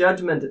 So what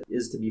judgment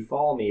is to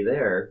befall me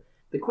there?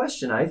 The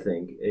question, I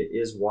think,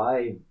 is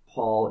why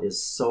Paul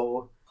is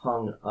so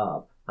hung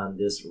up on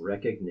this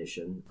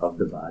recognition of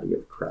the body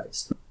of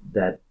Christ.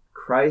 That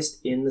Christ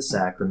in the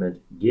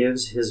sacrament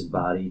gives his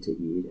body to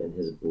eat and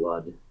his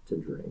blood to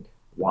drink.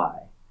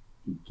 Why?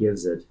 He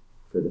gives it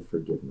for the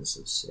forgiveness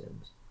of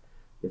sins.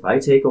 If I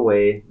take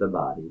away the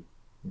body,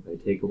 if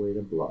I take away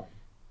the blood,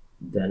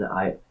 then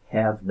I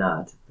have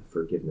not the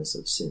forgiveness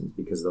of sins,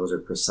 because those are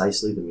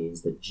precisely the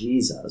means that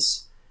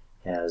Jesus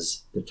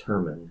has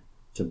determined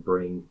to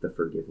bring the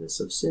forgiveness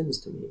of sins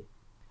to me.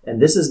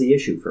 And this is the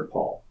issue for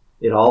Paul.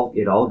 It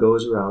all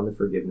goes around the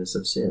forgiveness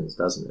of sins,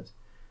 doesn't it?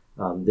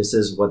 This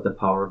is what the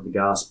power of the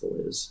gospel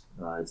is.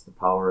 It's the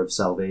power of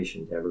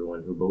salvation to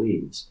everyone who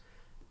believes.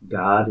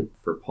 God,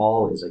 for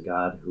Paul, is a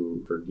God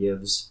who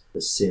forgives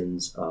the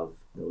sins of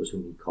those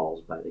whom he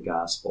calls by the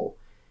gospel.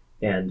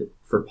 And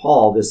for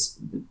Paul, this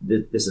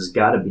has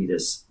got to be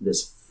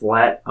this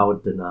flat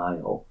out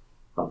denial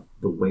of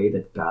the way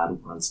that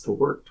God wants to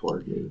work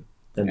toward me.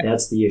 And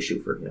that's the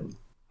issue for him.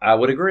 I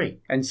would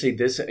agree. And see,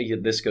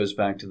 this goes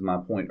back to my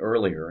point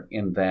earlier,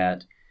 in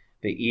that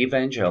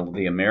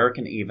the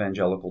American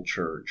evangelical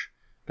church,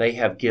 they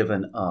have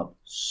given up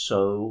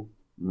so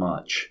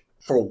much.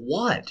 For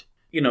what?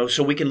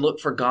 So we can look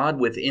for God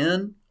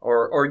within,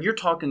 or you're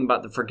talking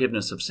about the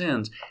forgiveness of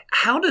sins.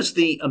 How does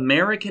the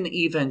American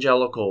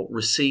evangelical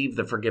receive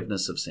the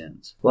forgiveness of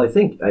sins? Well, I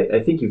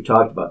think you've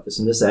talked about this,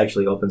 and this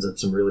actually opens up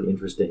some really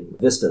interesting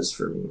vistas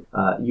for me.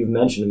 You've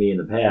mentioned to me in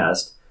the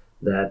past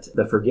that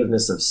the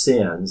forgiveness of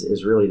sins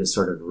is really this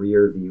sort of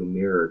rear view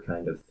mirror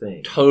kind of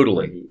thing.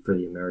 Totally. For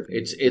the American.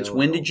 It's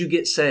when did you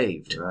get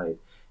saved? Right.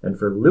 And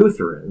for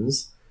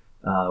Lutherans,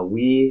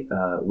 we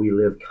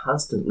live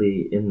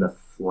constantly in the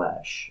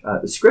flesh.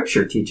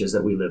 Scripture teaches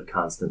that we live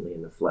constantly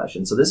in the flesh.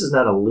 And so this is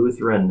not a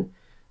Lutheran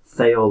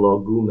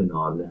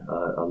theologumenon,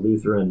 a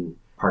Lutheran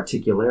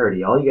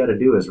particularity. All you got to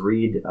do is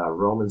read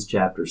Romans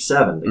chapter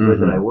 7. The good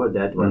that I would,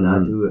 that do I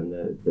not do, and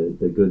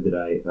the good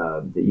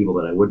that the evil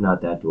that I would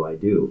not, that do I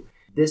do.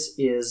 This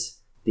is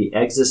the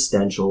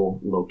existential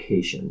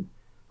location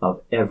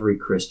of every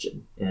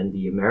Christian. And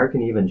the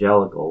American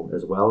evangelical,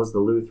 as well as the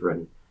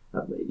Lutheran,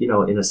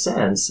 in a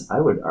sense,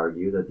 I would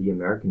argue that the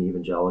American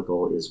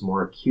evangelical is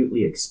more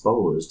acutely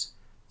exposed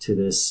to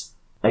this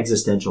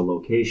existential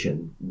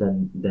location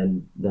than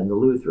the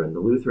Lutheran. The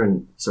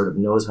Lutheran sort of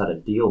knows how to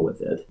deal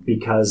with it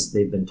because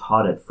they've been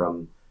taught it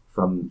from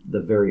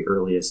the very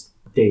earliest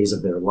days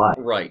of their life,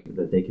 right,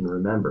 that they can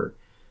remember.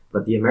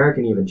 But the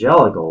American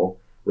evangelical,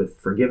 with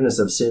forgiveness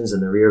of sins in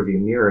the rearview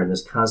mirror and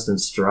this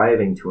constant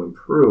striving to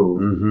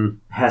improve,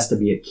 has to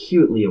be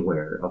acutely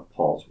aware of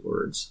Paul's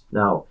words.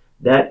 Now,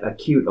 that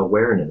acute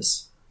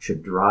awareness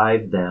should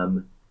drive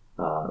them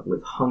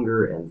with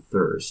hunger and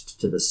thirst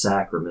to the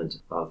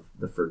sacrament of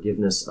the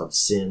forgiveness of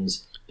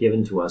sins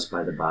given to us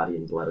by the body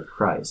and blood of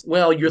Christ.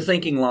 Well, you're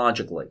thinking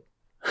logically.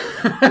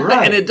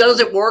 Right. And it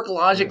doesn't work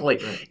logically.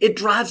 Right. It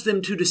drives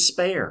them to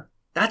despair.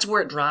 That's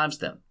where it drives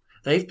them.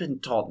 They've been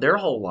taught their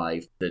whole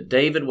life that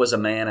David was a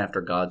man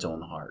after God's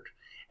own heart.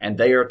 And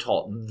they are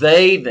taught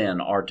they then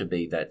are to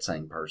be that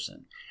same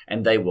person.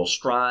 And they will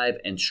strive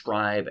and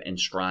strive and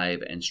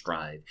strive and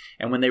strive.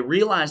 And when they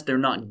realize they're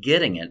not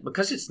getting it,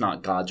 because it's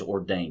not God's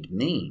ordained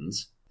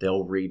means,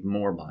 they'll read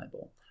more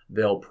Bible.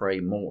 They'll pray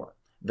more.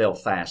 They'll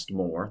fast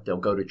more. They'll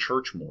go to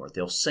church more.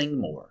 They'll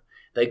sing more.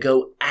 They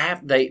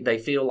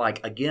feel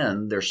like,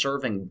 again, they're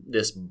serving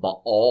this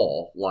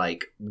Baal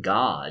like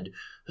God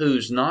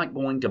who's not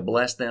going to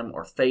bless them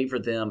or favor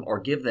them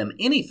or give them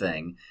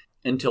anything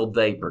until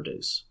they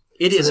produce.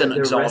 It is an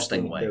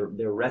exhausting way.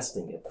 They're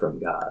wresting it from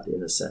God,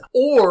 in a sense.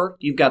 Or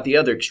you've got the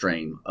other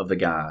extreme of the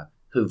guy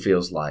who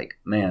feels like,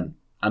 man,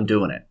 I'm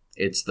doing it.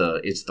 It's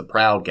the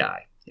proud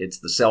guy. It's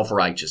the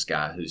self-righteous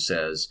guy who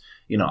says,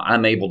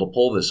 I'm able to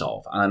pull this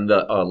off. I'm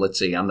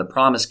the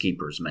Promise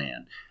Keeper's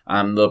man.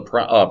 I'm the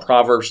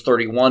Proverbs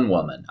 31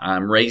 woman.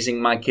 I'm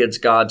raising my kids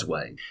God's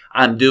way.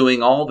 I'm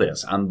doing all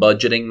this. I'm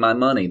budgeting my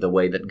money the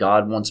way that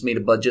God wants me to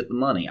budget the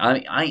money.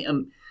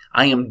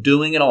 I am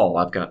doing it all.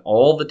 I've got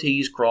all the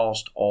T's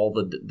crossed, all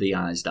the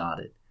I's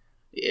dotted.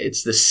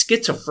 It's the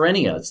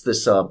schizophrenia. It's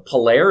this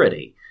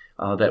polarity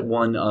that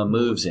one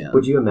moves in.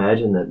 Would you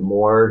imagine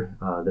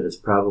that it's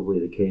probably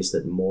the case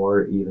that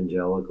more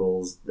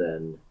evangelicals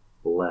than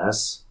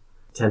less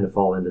tend to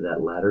fall into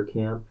that latter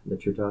camp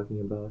that you're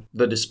talking about?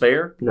 The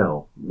despair?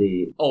 No.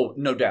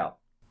 No doubt.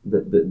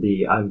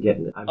 I'm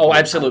getting it.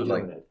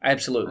 Absolutely.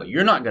 Absolutely.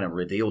 You're not going to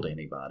reveal to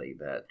anybody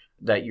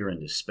that you're in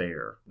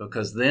despair,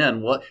 because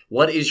then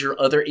what is your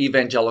other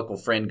evangelical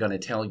friend going to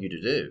tell you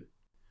to do?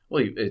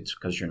 Well, it's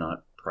because you're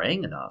not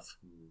praying enough.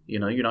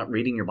 You're not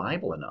reading your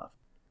Bible enough.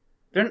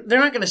 They're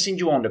not going to send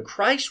you on to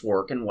Christ's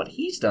work and what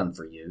He's done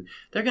for you.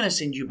 They're going to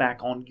send you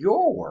back on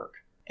your work.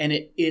 And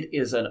it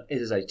is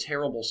a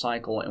terrible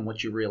cycle in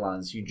which you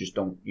realize you just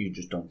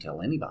don't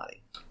tell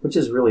anybody, which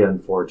is really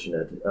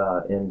unfortunate.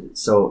 And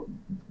so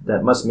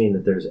that must mean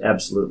that there's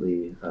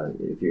absolutely,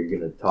 if you're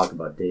going to talk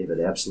about David,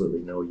 absolutely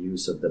no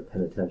use of the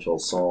penitential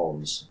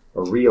psalms,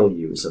 a real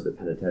use of the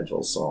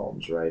penitential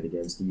psalms, right?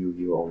 Against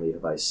you only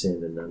have I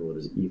sinned, and done what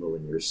is evil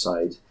in your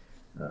sight.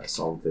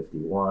 Psalm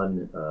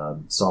 51,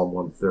 Psalm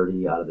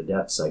 130, out of the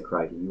depths I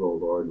cry to you, O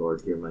Lord.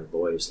 Lord, hear my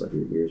voice. Let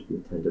your ears be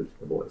attentive to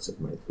the voice of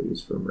my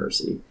pleas for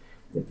mercy.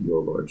 If you,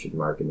 O Lord, should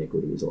mark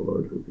iniquities, O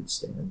Lord, who could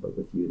stand? But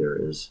with you there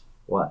is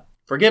what?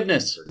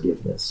 Forgiveness.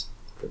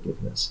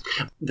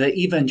 The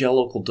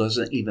evangelical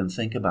doesn't even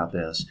think about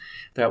this,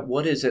 that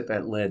what is it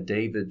that led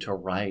David to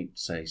write,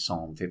 say,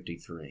 Psalm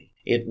 53?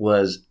 It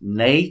was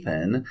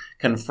Nathan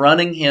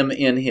confronting him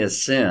in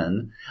his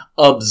sin,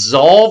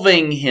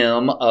 absolving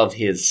him of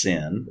his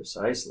sin.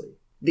 Precisely.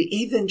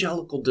 The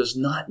evangelical does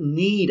not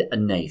need a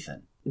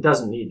Nathan. It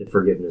doesn't need the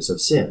forgiveness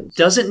of sins.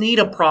 Doesn't need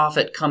a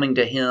prophet coming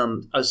to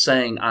him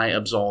saying, I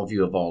absolve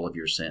you of all of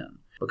your sin.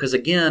 Because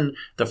again,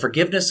 the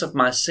forgiveness of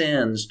my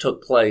sins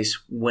took place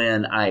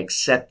when I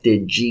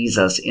accepted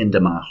Jesus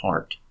into my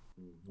heart.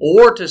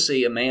 Or to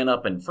see a man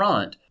up in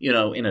front,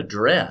 in a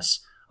dress,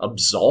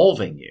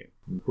 absolving you.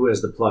 Who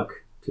has the pluck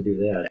to do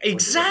that?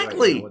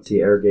 Exactly. What's he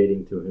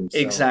arrogating to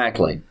himself?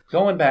 Exactly.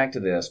 Going back to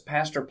this,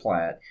 Pastor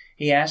Platt,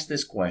 he asked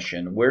this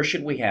question, where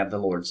should we have the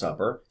Lord's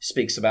Supper?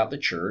 Speaks about the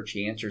church.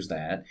 He answers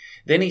that.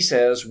 Then he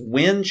says,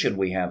 when should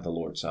we have the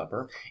Lord's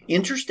Supper?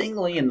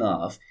 Interestingly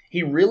enough,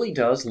 he really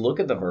does look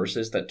at the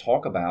verses that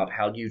talk about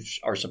how you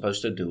are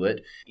supposed to do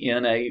it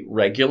in a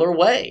regular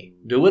way.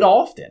 Do it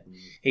often.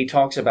 He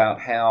talks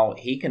about how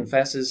he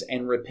confesses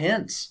and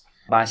repents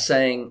by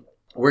saying,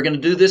 we're going to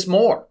do this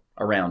more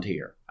around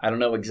here. I don't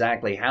know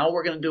exactly how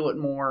we're going to do it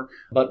more,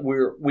 but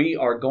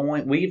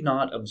we've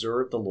not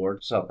observed the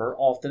Lord's Supper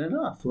often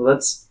enough. Well,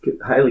 that's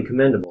highly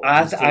commendable.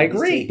 I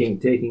agree.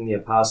 Taking the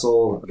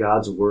apostle,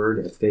 God's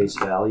word at face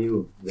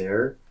value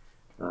there,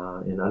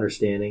 and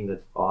understanding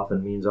that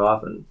often means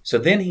often. So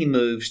then he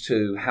moves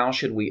to how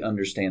should we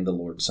understand the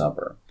Lord's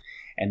Supper?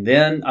 And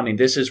then,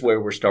 this is where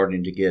we're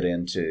starting to get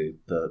into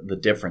the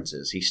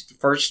differences. He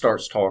first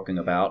starts talking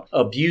about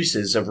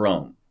abuses of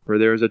Rome. For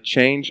there is a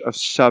change of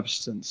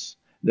substance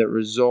that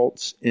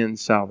results in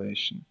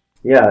salvation.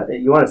 Yeah,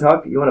 you want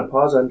to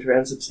pause on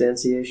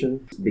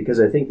transubstantiation?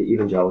 Because I think the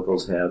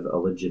evangelicals have a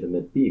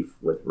legitimate beef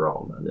with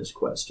Rome on this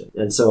question.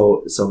 And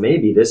so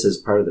maybe this is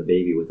part of the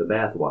baby with the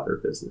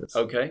bathwater business.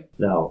 Okay.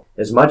 Now,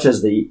 as much as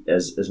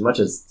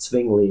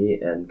Zwingli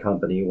and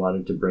company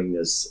wanted to bring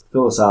this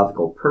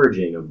philosophical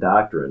purging of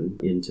doctrine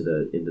into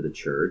the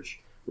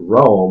church,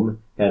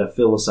 Rome had a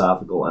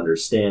philosophical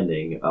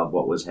understanding of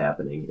what was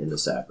happening in the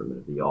sacrament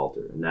of the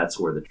altar. And that's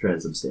where the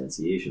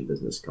transubstantiation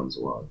business comes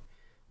along.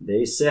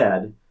 They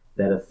said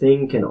that a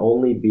thing can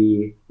only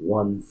be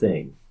one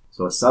thing.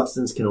 So a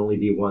substance can only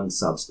be one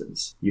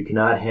substance. You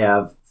cannot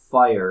have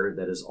fire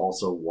that is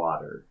also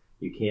water.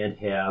 You can't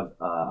have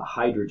a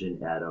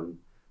hydrogen atom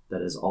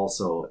that is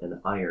also an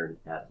iron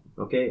atom.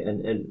 Okay?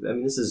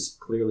 And this is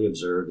clearly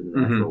observed in the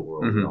natural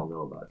world. We all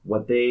know about it.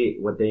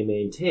 What they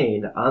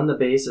maintained on the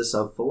basis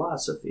of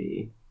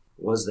philosophy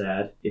was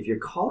that if you're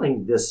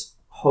calling this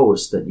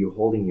host that you're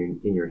holding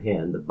in your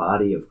hand the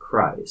body of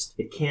Christ,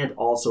 it can't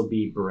also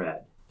be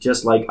bread.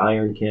 Just like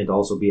iron can't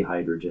also be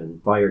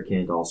hydrogen, fire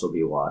can't also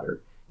be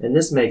water. And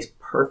this makes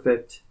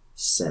perfect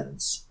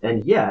sense.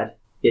 And yet,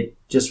 it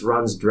just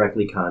runs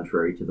directly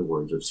contrary to the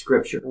words of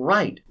Scripture.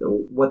 Right.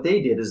 So what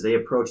they did is they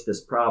approached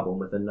this problem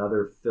with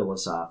another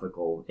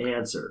philosophical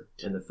answer.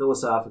 And the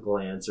philosophical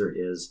answer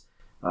is,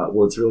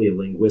 it's really a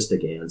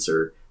linguistic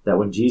answer, that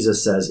when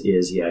Jesus says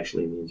is, he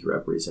actually means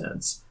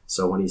represents.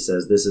 So when he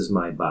says, this is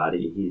my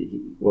body,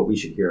 what we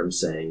should hear him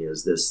saying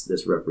is,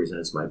 this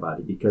represents my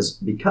body.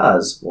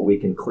 Because what we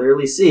can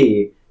clearly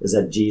see is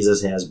that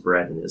Jesus has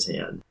bread in his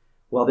hand.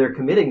 Well, they're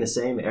committing the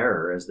same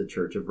error as the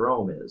Church of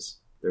Rome is.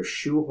 They're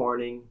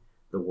shoehorning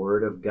the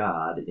Word of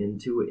God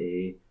into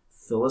a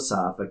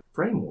philosophic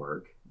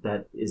framework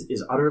that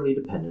is utterly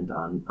dependent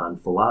on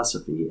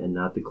philosophy and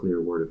not the clear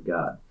Word of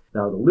God.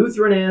 Now, the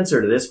Lutheran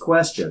answer to this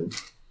question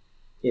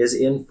is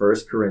in 1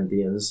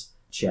 Corinthians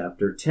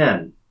chapter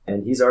 10.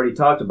 And he's already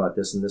talked about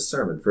this in this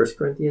sermon. 1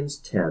 Corinthians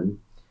 10,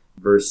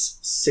 verse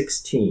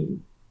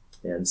 16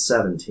 and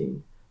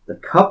 17. The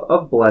cup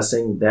of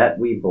blessing that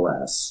we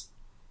bless,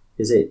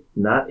 is it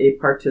not a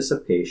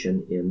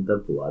participation in the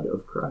blood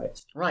of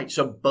Christ? Right.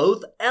 So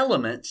both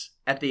elements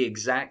at the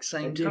exact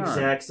same time. At the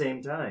exact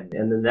same time.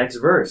 And the next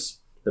verse,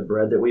 the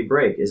bread that we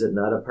break, is it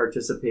not a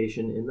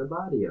participation in the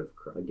body of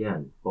Christ?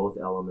 Again, both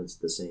elements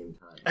at the same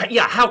time.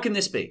 Yeah, how can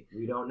this be?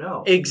 We don't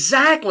know.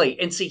 Exactly.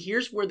 And see,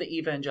 here's where the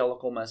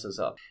evangelical messes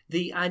up.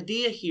 The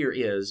idea here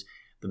is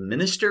the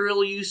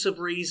ministerial use of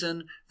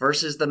reason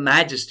versus the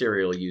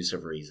magisterial use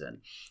of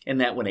reason.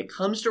 And that when it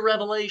comes to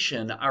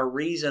revelation, our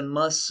reason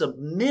must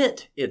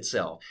submit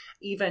itself.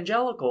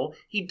 Evangelical,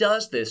 he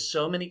does this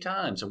so many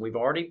times. And we've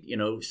already,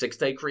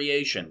 six-day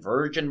creation,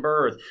 virgin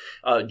birth,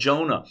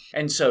 Jonah.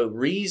 And so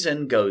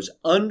reason goes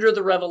under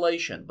the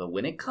revelation. But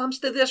when it comes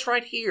to this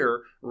right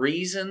here,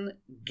 reason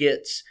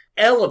gets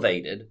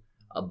elevated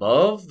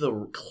above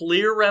the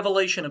clear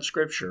revelation of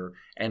Scripture.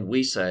 And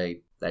we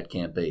say that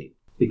can't be.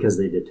 Because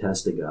they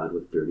detest a God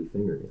with dirty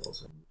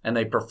fingernails. And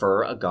they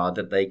prefer a God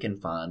that they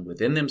can find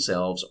within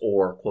themselves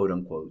or, quote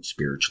unquote,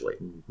 spiritually.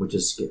 Which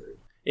is scary.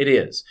 It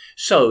is.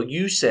 So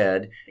you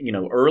said,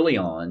 early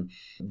on,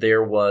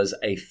 there was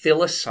a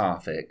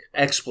philosophic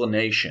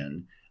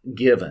explanation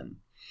given,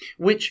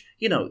 which,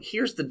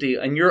 here's the deal.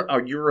 And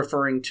are you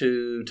referring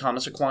to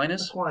Thomas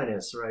Aquinas?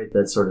 Aquinas, right.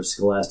 That's sort of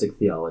scholastic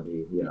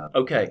theology, yeah.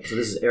 Okay. So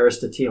this is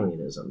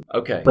Aristotelianism.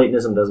 Okay.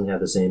 Platonism doesn't have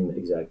the same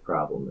exact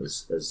problem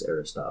as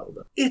Aristotle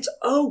does. It's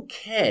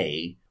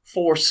okay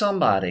for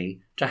somebody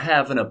to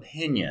have an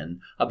opinion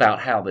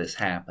about how this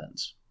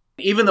happens.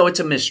 Even though it's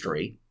a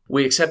mystery,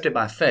 we accept it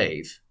by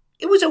faith.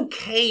 It was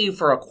okay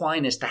for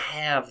Aquinas to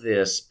have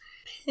this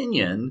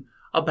opinion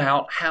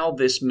about how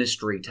this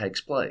mystery takes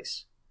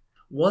place.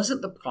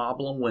 Wasn't the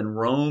problem when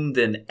Rome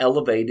then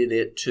elevated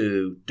it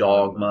to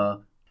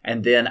dogma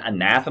and then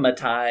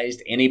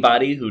anathematized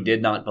anybody who did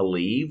not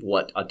believe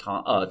what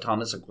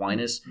Thomas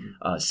Aquinas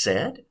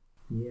said?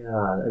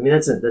 Yeah,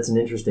 that's an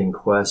interesting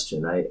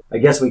question. I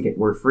guess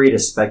we're free to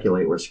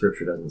speculate where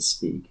Scripture doesn't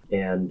speak,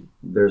 and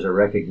there's a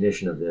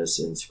recognition of this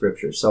in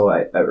Scripture.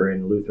 Or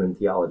in Lutheran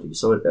theology.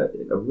 So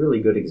a really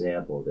good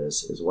example of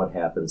this is what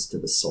happens to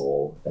the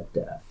soul at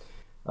death.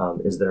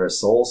 Is there a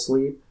soul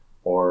sleep?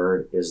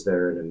 Or is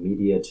there an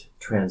immediate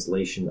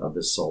translation of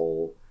the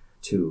soul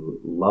to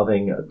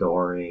loving,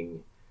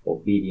 adoring,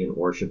 obedient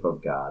worship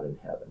of God in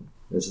heaven?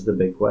 This is the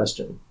big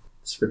question.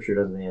 Scripture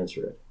doesn't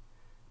answer it.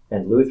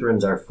 And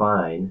Lutherans are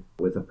fine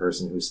with a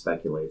person who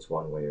speculates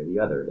one way or the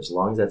other, as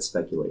long as that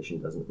speculation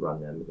doesn't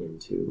run them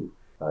into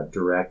a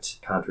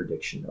direct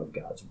contradiction of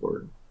God's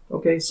word.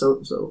 Okay,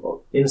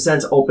 so in a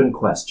sense, open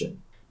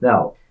question.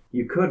 Now,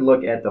 you could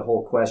look at the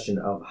whole question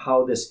of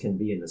how this can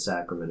be in the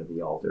sacrament of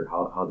the altar,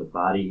 how the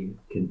body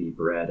can be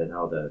bread and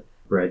how the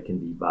bread can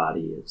be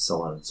body and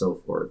so on and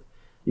so forth.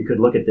 You could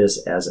look at this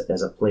as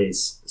a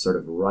place sort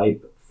of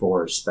ripe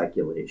for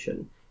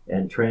speculation.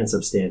 And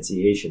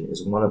transubstantiation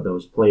is one of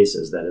those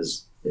places that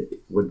it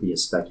would be a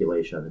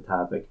speculation on the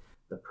topic.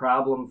 The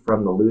problem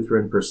from the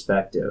Lutheran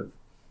perspective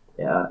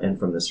and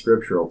from the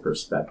scriptural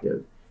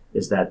perspective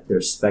is that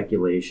their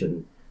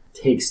speculation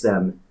takes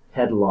them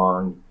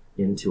headlong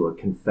into a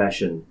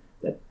confession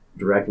that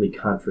directly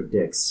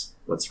contradicts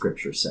what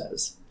Scripture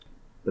says.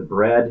 The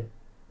bread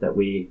that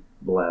we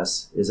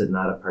bless, is it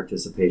not a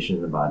participation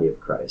in the body of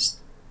Christ?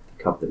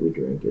 The cup that we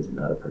drink, is it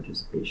not a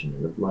participation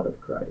in the blood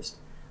of Christ?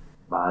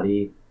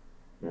 Body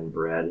and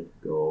bread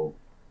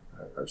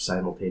are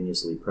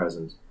simultaneously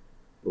present.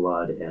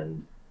 Blood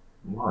and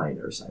wine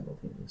are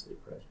simultaneously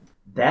present.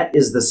 That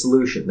is the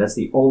solution. That's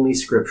the only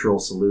scriptural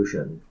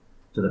solution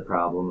to the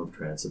problem of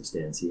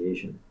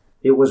transubstantiation.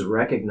 It was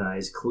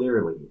recognized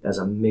clearly as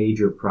a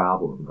major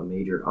problem, a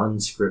major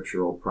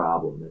unscriptural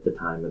problem at the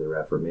time of the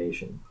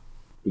Reformation.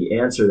 The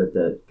answer that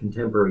the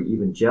contemporary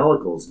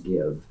evangelicals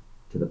give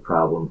to the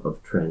problem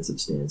of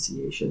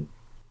transubstantiation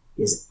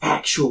is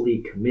actually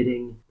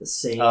committing the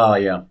same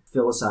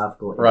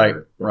philosophical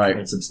error that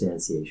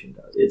transubstantiation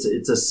does.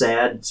 It's a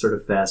sad, sort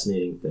of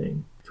fascinating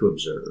thing to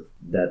observe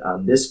that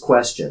on this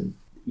question,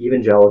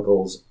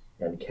 evangelicals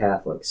and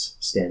Catholics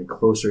stand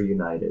closer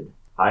united.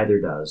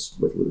 Either does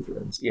with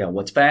Lutherans. Yeah,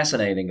 what's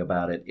fascinating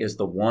about it is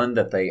the one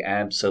that they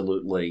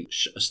absolutely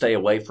stay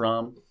away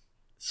from,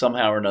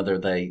 somehow or another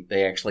they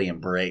actually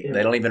embrace. Yeah.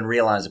 They don't even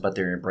realize it, but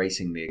they're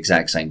embracing the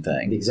exact same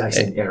thing. The exact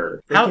same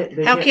error. How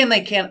can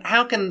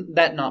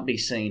that not be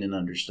seen and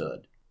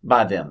understood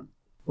by them?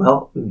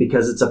 Well,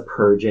 because it's a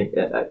purging.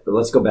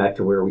 Let's go back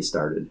to where we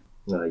started.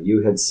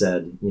 You had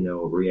said,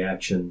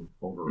 reaction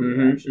over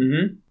reaction.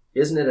 Mm-hmm.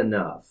 Isn't it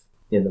enough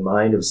in the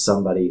mind of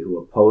somebody who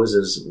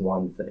opposes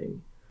one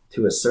thing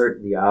to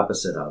assert the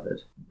opposite of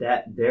it,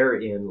 that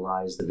therein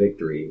lies the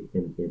victory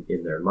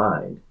in their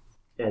mind?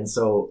 And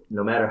so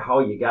no matter how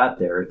you got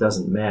there, it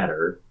doesn't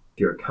matter.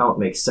 If your account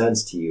makes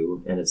sense to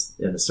you and it's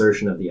an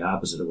assertion of the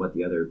opposite of what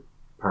the other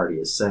party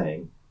is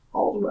saying,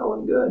 all's well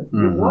and good.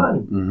 You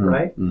won,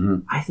 right? Mm-hmm.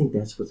 I think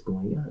that's what's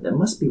going on. That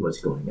must be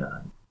what's going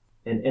on.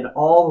 And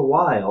all the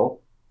while,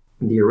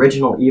 the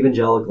original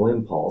evangelical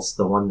impulse,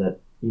 the one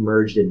that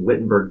emerged in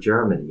Wittenberg,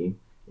 Germany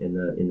in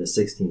the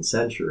 16th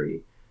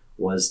century,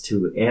 was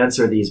to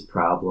answer these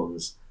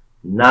problems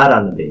not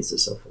on the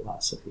basis of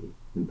philosophy,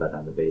 but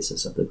on the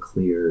basis of the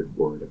clear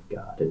Word of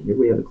God. And here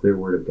we have the clear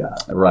Word of God.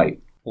 Right.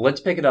 Well,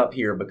 let's pick it up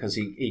here because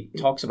he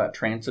talks about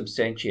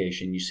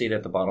transubstantiation. You see it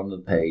at the bottom of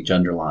the page,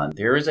 underlined.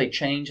 There is a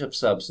change of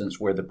substance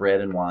where the bread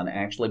and wine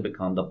actually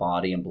become the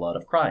body and blood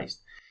of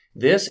Christ.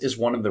 This is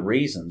one of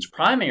the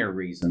primary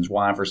reasons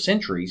why for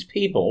centuries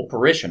people,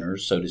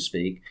 parishioners, so to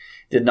speak,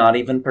 did not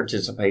even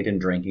participate in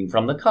drinking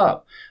from the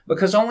cup,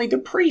 because only the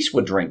priest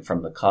would drink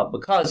from the cup,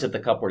 because if the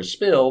cup were to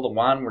spill, the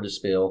wine were to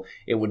spill,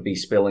 it would be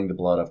spilling the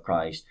blood of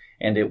Christ,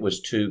 and it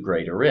was too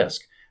great a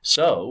risk.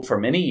 So, for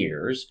many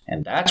years,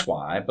 and that's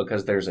why,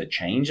 because there's a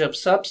change of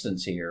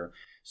substance here,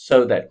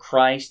 so that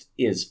Christ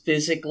is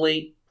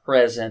physically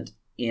present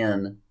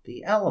in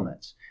the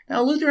elements.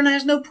 Now, Lutheran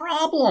has no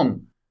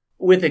problem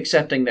with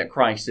accepting that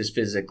Christ is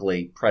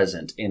physically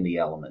present in the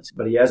elements.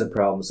 But he has a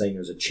problem saying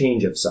there's a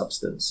change of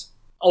substance.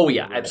 Oh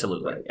yeah,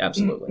 absolutely, right.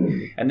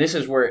 Absolutely. And this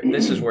is where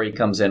he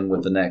comes in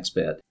with the next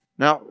bit.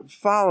 Now,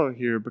 follow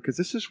here, because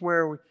this is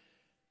where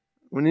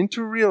we need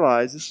to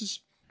realize this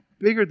is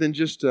bigger than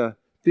just a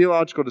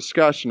theological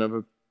discussion of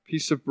a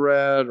piece of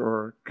bread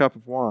or a cup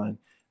of wine.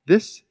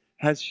 This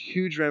has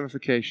huge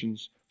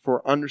ramifications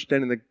for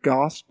understanding the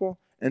gospel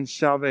and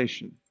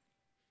salvation.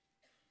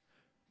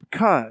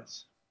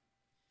 Because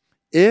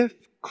if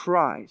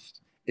Christ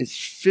is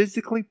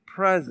physically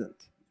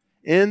present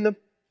in the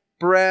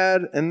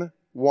bread and the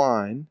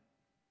wine,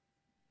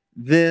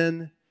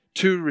 then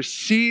to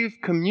receive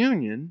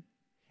communion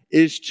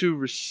is to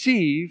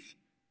receive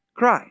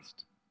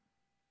Christ.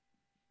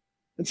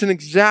 It's an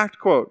exact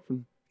quote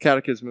from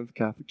Catechism of the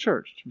Catholic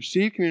Church. To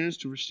receive communion is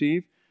to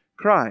receive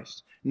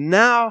Christ.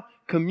 Now,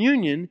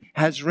 communion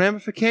has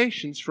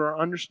ramifications for our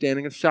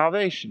understanding of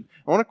salvation.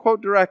 I want to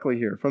quote directly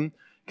here from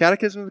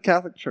Catechism of the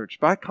Catholic Church.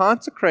 By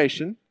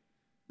consecration,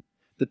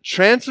 the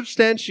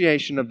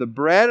transubstantiation of the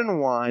bread and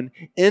wine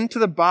into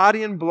the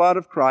body and blood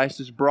of Christ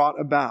is brought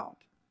about.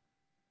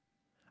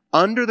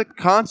 Under the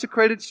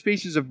consecrated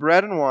species of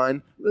bread and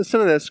wine,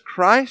 listen to this,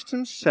 Christ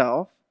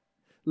Himself,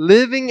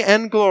 living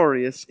and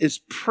glorious, is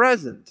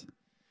present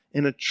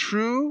in a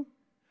true,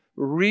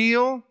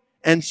 real,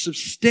 and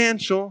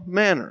substantial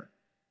manner.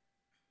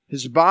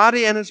 His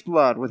body and His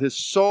blood, with His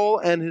soul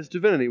and His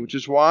divinity, which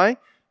is why, I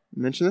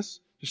mentioned this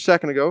just a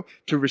second ago,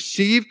 to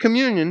receive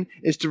communion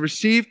is to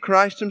receive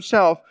Christ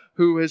Himself,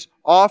 who has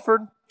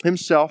offered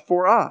Himself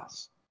for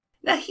us.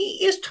 Now,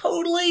 he is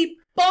totally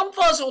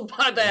bumfuzzled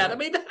by that. I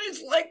mean, that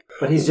is like...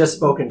 But he's just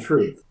spoken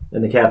truth.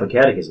 And the Catholic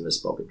Catechism has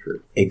spoken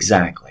truth.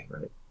 Exactly.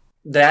 Right.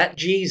 That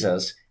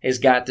Jesus has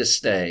got to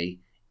stay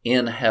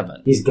in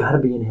heaven. He's got to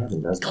be in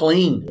heaven, doesn't he?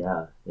 Clean.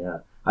 Yeah.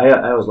 I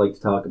always like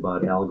to talk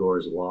about Al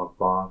Gore's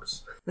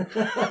lockbox.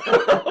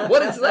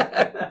 What is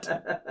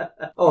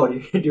that? Oh,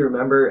 do you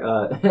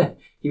remember?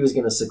 He was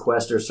going to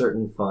sequester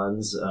certain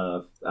funds,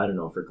 I don't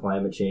know, for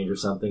climate change or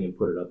something, and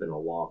put it up in a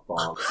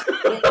lockbox.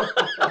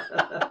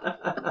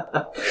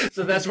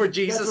 So that's where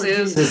Jesus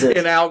is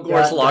in Al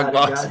Gore's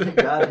lockbox.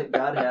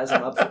 God has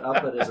him up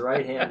at his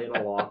right hand in a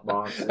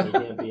lockbox, and he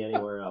can't be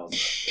anywhere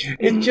else.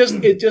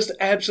 It just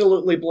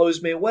absolutely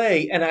blows me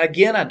away. And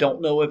again, I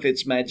don't know if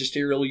it's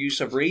magisterial use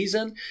of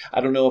reason.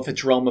 I don't know if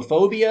it's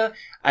Romophobia.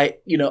 I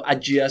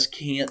just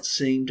can't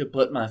seem to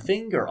put my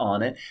finger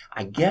on it.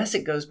 I guess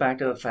it goes back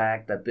to the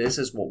fact that this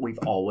is what we've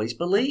always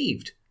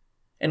believed.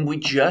 And we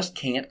just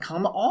can't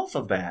come off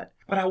of that.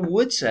 But I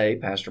would say,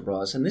 Pastor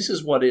Bruss, and this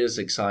is what is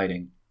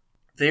exciting,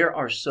 there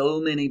are so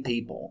many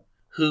people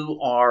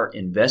who are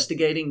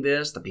investigating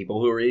this, the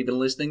people who are even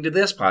listening to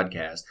this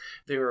podcast.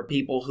 There are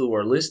people who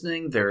are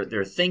listening, they're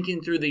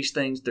thinking through these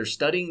things, they're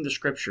studying the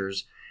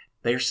scriptures.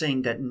 They're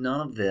saying that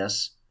none of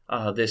this,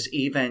 this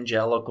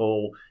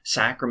evangelical,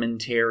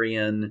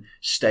 sacramentarian,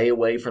 stay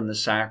away from the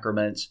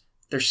sacraments,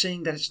 they're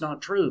saying that it's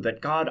not true,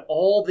 that God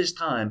all this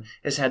time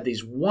has had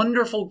these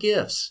wonderful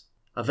gifts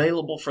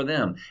available for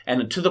them.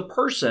 And to the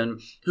person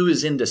who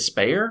is in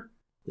despair,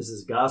 this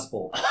is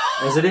gospel,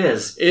 as it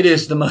is. It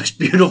is the most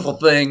beautiful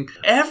thing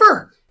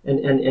ever. And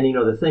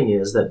the thing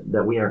is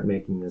that we aren't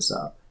making this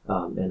up.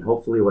 And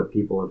hopefully what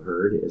people have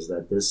heard is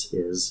that this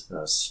is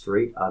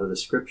straight out of the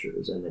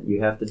scriptures, and that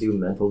you have to do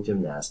mental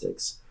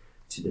gymnastics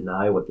to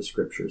deny what the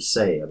scriptures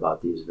say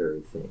about these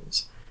very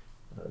things.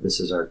 This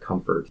is our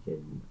comfort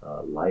in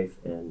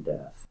life and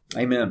death.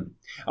 Amen.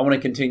 I want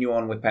to continue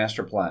on with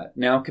Pastor Platt.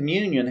 Now,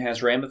 communion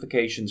has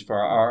ramifications for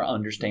our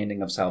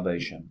understanding of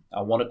salvation.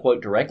 I want to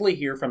quote directly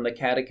here from the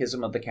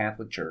Catechism of the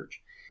Catholic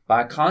Church.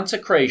 By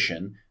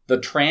consecration, the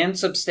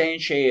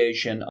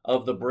transubstantiation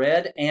of the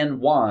bread and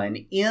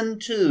wine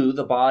into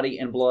the body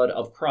and blood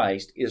of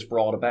Christ is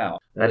brought about.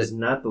 That is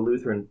not the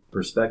Lutheran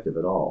perspective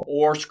at all.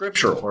 Or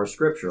scriptural.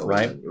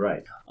 Right?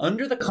 Right.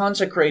 Under the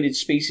consecrated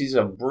species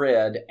of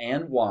bread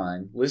and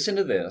wine, listen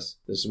to this.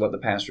 This is what the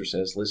pastor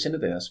says. Listen to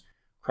this.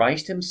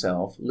 Christ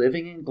himself,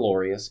 living and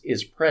glorious,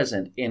 is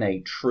present in a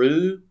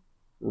true,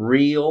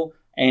 real,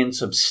 and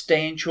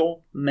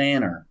substantial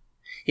manner.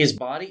 His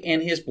body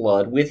and his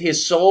blood, with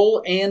his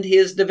soul and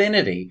his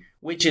divinity,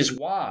 which is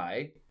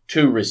why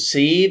to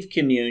receive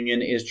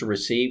communion is to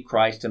receive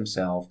Christ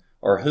himself,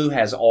 or who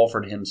has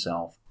offered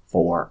himself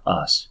for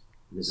us.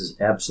 This is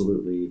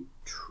absolutely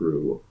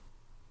true.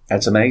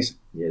 That's amazing.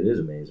 Yeah, it is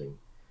amazing.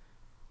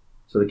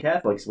 So the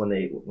Catholics,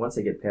 once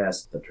they get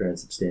past the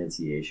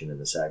transubstantiation and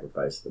the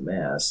sacrifice of the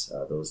Mass,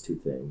 those two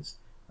things,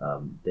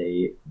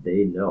 they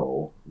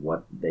know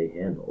what they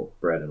handle,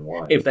 bread and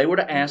wine. If they were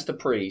to ask the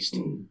priest,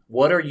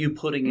 what are you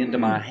putting into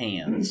my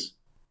hands?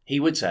 He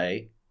would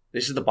say,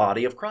 this is the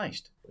body of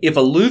Christ. If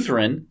a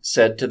Lutheran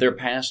said to their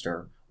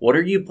pastor, what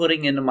are you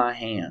putting into my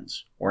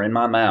hands or in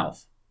my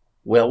mouth?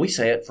 Well, we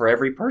say it for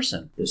every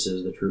person. This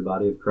is the true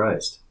body of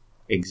Christ.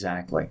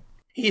 Exactly.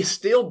 He is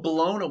still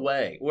blown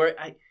away.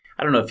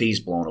 I don't know if he's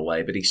blown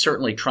away, but he's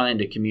certainly trying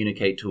to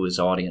communicate to his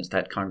audience,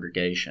 that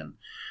congregation,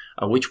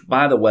 which,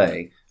 by the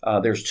way,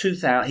 there's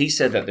 2,000. He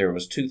said that there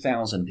was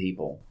 2,000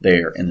 people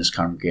there in this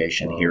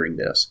congregation hearing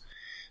this.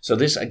 So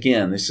this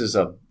is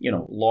a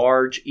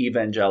large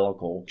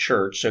evangelical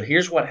church. So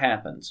here's what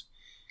happens.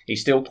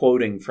 He's still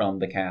quoting from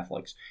the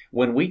Catholics.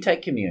 When we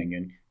take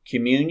communion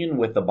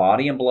with the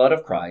body and blood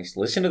of Christ,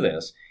 listen to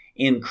this,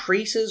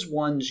 increases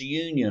one's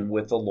union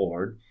with the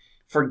Lord,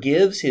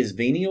 forgives his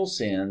venial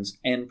sins,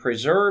 and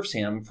preserves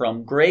him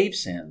from grave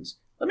sins.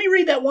 Let me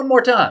read that one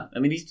more time. I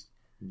mean,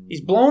 he's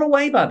blown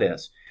away by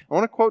this. I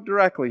want to quote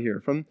directly here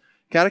from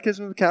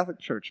Catechism of the Catholic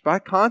Church. By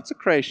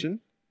consecration,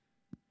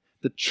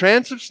 the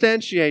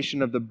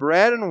transubstantiation of the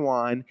bread and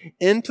wine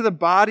into the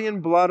body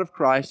and blood of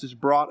Christ is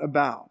brought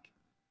about.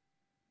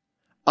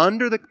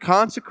 Under the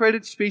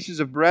consecrated species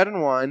of bread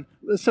and wine,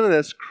 listen to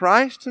this,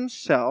 Christ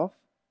himself,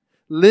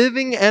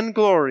 living and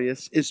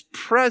glorious, is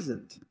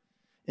present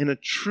in a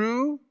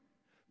true,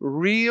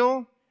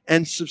 real,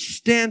 and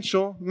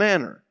substantial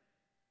manner.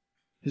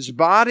 His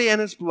body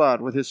and his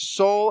blood, with his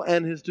soul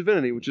and his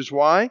divinity, which is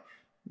why, I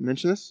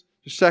mentioned this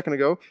just a second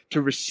ago,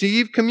 to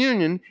receive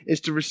communion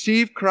is to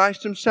receive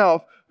Christ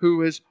himself,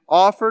 who has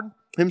offered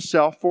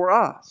himself for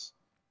us.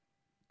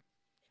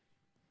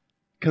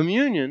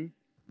 Communion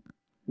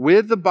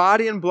with the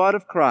body and blood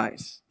of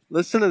Christ,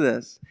 listen to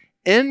this,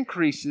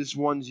 increases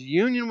one's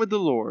union with the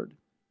Lord,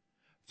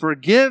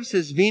 forgives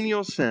his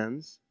venial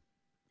sins,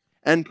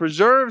 and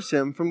preserves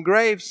him from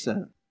grave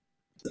sin.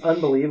 It's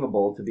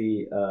unbelievable to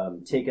be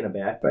taken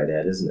aback by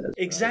that, isn't it?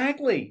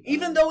 Exactly.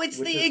 Even though it's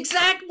the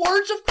exact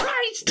words of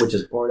Christ. Which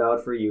is poured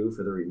out for you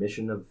for the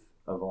remission of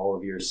all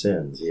of your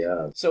sins.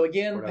 Yeah. So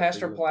again,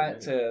 Pastor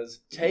Platt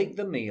says, take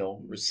the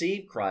meal,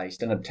 receive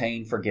Christ, and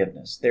obtain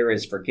forgiveness. There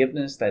is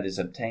forgiveness that is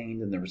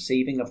obtained in the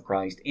receiving of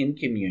Christ in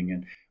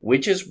communion,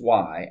 which is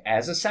why,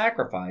 as a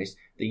sacrifice,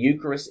 the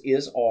Eucharist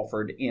is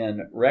offered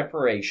in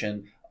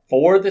reparation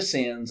for the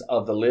sins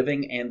of the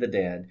living and the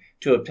dead,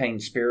 to obtain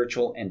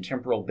spiritual and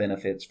temporal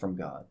benefits from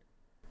God.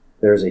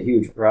 There's a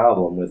huge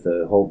problem with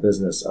the whole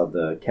business of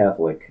the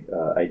Catholic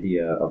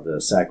idea of the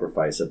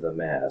sacrifice of the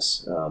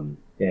Mass.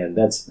 And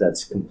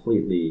that's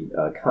completely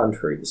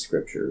contrary to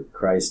Scripture.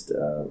 Christ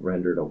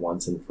rendered a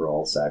once and for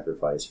all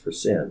sacrifice for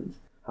sins.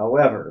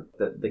 However,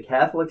 the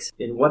Catholics,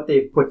 in what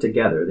they've put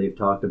together, they've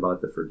talked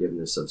about the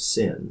forgiveness of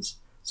sins.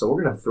 So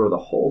we're going to throw the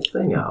whole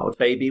thing out.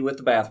 Baby with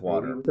the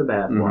bathwater. Baby with the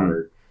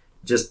bathwater.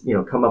 Just,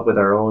 come up with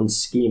our own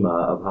schema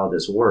of how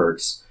this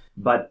works.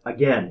 But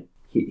again,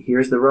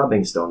 here's the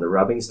rubbing stone. The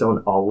rubbing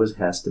stone always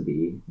has to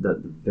be the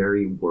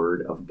very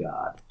word of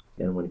God.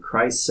 And when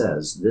Christ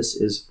says, this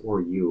is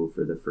for you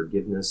for the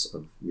forgiveness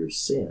of your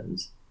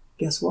sins,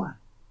 guess what?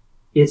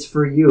 It's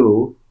for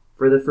you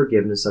for the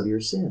forgiveness of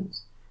your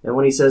sins. And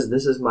when he says,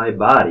 this is my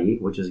body,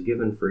 which is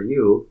given for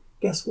you,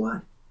 guess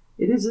what?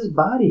 It is his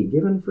body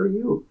given for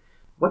you.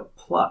 What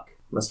pluck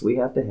must we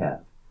have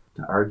to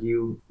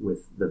argue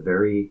with the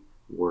very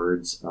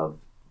words of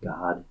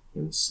God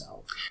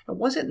himself?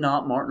 Was it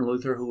not Martin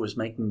Luther who was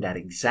making that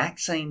exact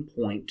same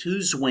point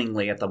to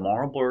Zwingli at the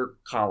Marburg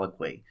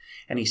Colloquy?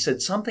 And he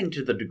said something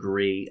to the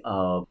degree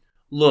of,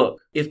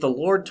 look, if the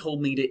Lord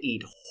told me to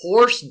eat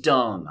horse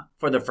dung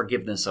for the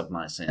forgiveness of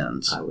my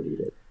sins, I would eat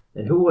it.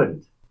 And who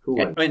wouldn't?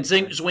 And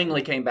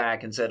Zwingli came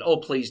back and said, oh,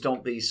 please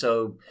don't be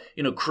so,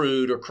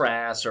 crude or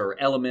crass or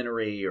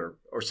elementary or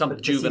some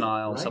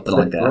juvenile, something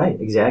like that. Right,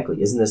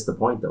 exactly. Isn't this the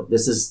point, though?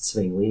 This is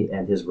Zwingli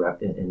and his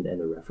and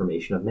the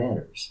Reformation of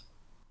manners.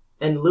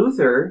 And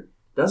Luther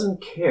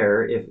doesn't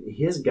care if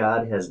his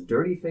God has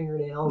dirty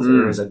fingernails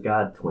or is a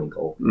God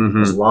twinkle,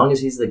 as long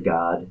as he's the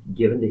God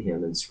given to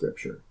him in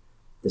Scripture.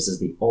 This is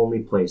the only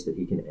place that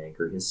he can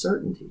anchor his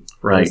certainty.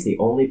 Right. It's the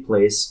only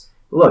place.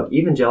 Look,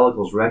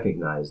 evangelicals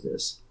recognize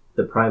this.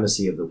 The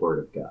primacy of the Word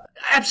of God.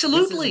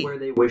 Absolutely. This is where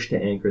they wish to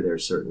anchor their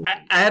certainty.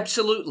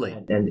 Absolutely.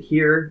 And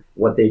here,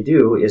 what they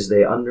do is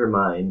they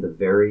undermine the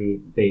very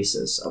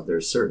basis of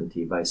their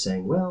certainty by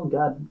saying, well,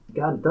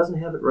 God doesn't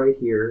have it right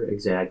here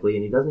exactly,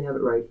 and he doesn't have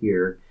it right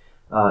here.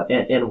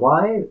 And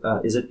why?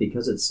 Is it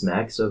because it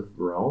smacks of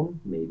Rome?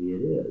 Maybe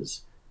it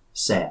is.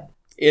 Sad.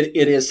 It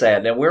is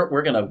sad. Now,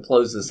 we're going to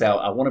close this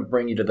out. I want to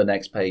bring you to the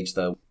next page,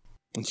 though.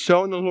 And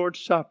so in the Lord's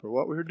Supper,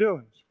 what we're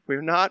doing is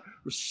we're not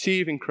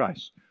receiving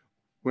Christ.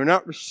 We're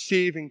not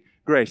receiving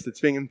grace that's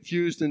being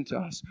infused into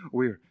us.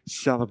 We're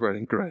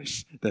celebrating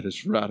grace that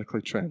has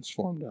radically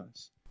transformed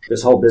us.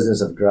 This whole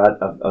business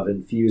of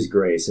infused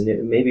grace,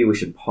 and maybe we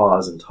should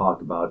pause and talk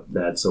about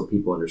that so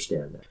people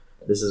understand that.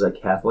 This is a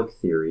Catholic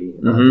theory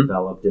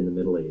developed in the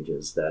Middle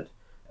Ages that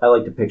I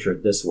like to picture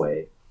it this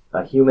way.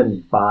 A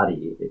human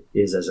body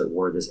is, as it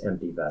were, this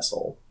empty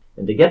vessel.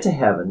 And to get to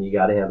heaven, you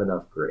got to have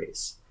enough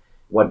grace.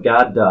 What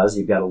God does,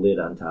 you've got a lid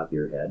on top of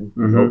your head.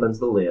 He opens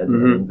the lid,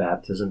 and in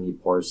baptism, he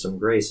pours some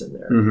grace in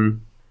there.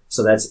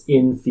 So that's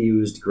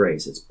infused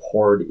grace. It's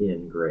poured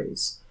in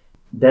grace.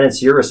 Then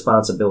it's your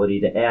responsibility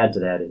to add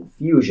to that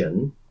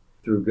infusion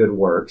through good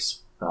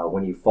works.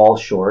 When you fall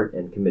short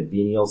and commit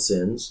venial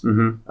sins,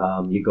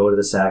 you go to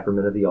the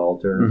sacrament of the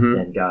altar,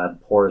 and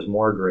God pours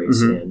more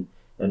grace in.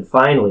 And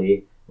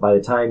finally, by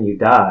the time you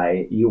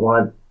die, you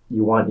want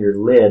your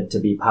lid to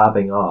be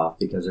popping off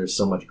because there's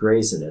so much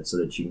grace in it so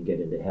that you can get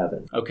into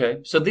heaven. Okay.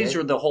 So these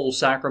are the whole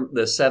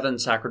the 7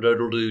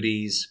 sacerdotal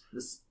duties,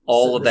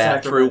 all of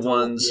that through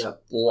one's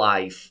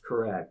life.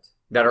 Correct.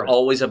 That are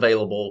always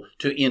available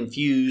to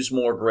infuse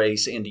more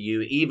grace into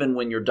you. Even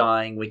when you're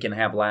dying, we can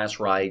have last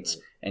rites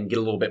and get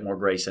a little bit more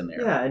grace in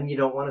there. Yeah, and you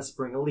don't want to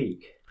spring a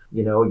leak.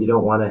 You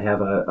don't want to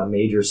have a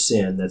major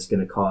sin that's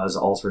going to cause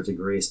all sorts of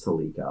grace to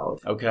leak out.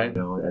 Okay.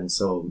 And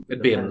so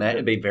it'd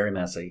be very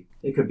messy.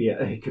 It could be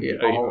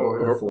all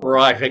over the floor.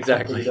 Right,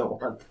 exactly. You don't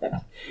want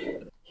that.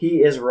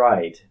 He is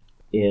right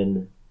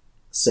in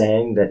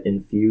saying that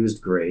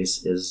infused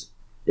grace is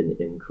an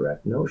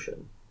incorrect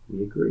notion.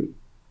 We agree.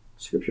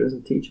 Scripture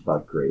doesn't teach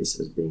about grace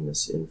as being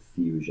this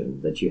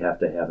infusion, that you have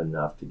to have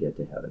enough to get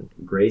to heaven.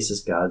 Grace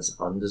is God's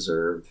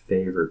undeserved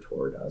favor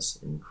toward us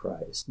in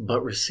Christ.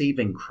 But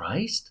receiving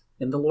Christ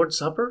in the Lord's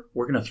Supper,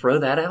 we're going to throw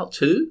that out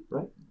too?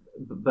 Right.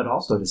 But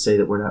also to say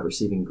that we're not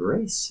receiving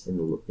grace in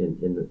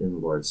the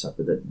Lord's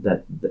Supper,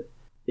 that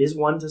is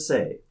one to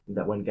say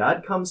that when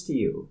God comes to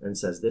you and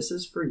says, this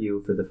is for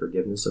you for the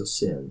forgiveness of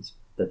sins,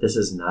 that this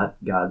is not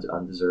God's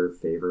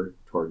undeserved favor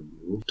toward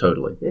you.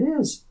 Totally. It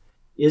is.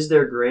 Is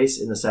there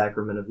grace in the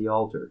sacrament of the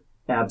altar?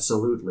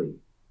 Absolutely.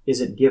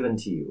 Is it given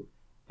to you?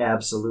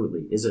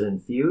 Absolutely. Is it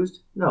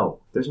infused? No.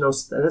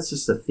 That's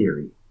just a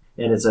theory.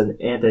 And it's an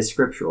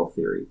anti-scriptural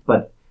theory.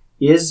 But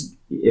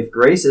if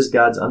grace is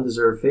God's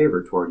undeserved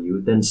favor toward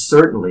you, then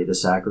certainly the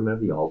sacrament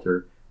of the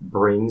altar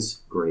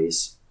brings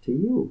grace to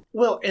you.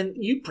 Well, and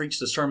you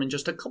preached a sermon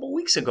just a couple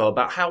weeks ago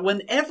about how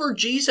whenever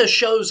Jesus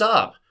shows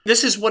up,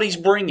 this is what he's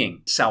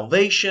bringing.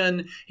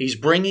 Salvation. He's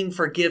bringing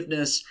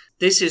forgiveness.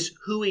 This is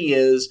who he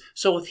is.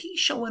 So if he's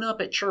showing up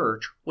at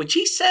church, which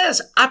he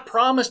says, I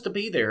promise to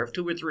be there if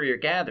 2 or 3 are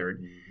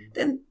gathered,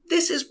 then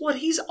this is what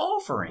he's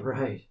offering.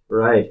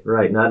 Right.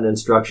 Not an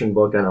instruction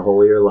book on a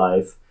holier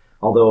life.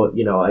 Although,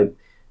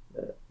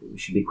 we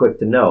should be quick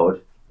to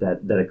note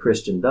that a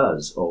Christian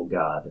does owe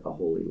God a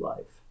holy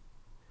life.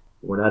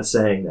 We're not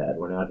saying that.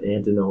 We're not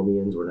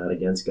antinomians. We're not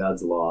against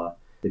God's law.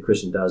 The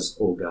Christian does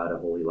owe God a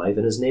holy life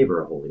and his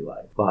neighbor a holy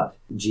life. But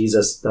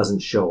Jesus doesn't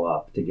show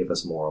up to give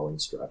us moral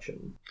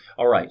instruction.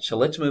 All right, so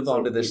let's move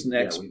on to this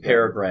next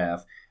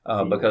paragraph,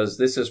 because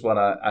this is what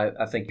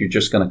I think you're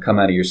just going to come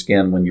out of your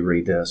skin when you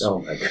read this. Oh,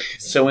 my God.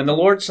 So in the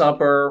Lord's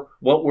Supper,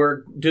 what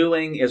we're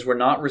doing is we're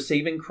not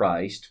receiving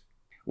Christ.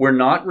 We're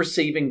not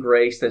receiving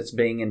grace that's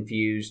being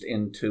infused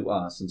into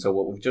us. And so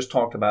what we've just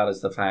talked about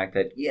is the fact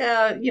that,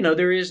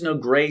 there is no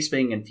grace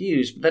being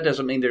infused, but that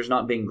doesn't mean there's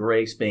not being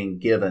grace being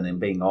given and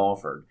being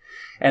offered.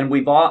 And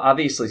we've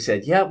obviously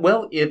said,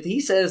 if he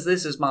says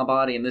this is my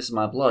body and this is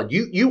my blood,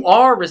 you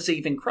are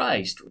receiving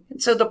Christ.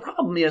 And so the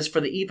problem is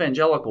for the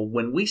evangelical,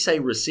 when we say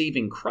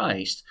receiving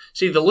Christ,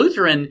 see, the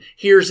Lutheran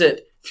hears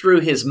it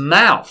through his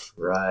mouth.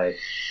 Right.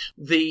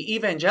 The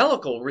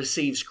evangelical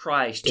receives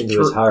Christ into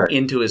his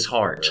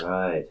heart.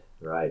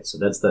 Right. So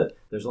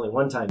there's only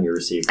one time you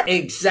receive Christ.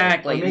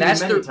 Exactly. Or maybe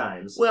many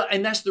times. Well,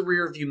 and that's the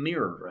rear view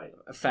mirror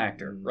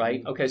factor,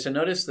 right? Okay, so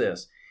notice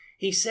this.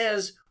 He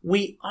says,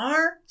 we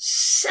are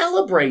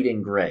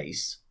celebrating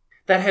grace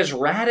that has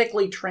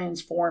radically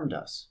transformed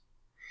us.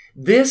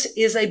 This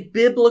is a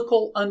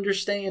biblical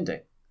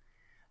understanding,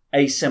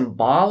 a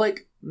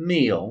symbolic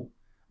meal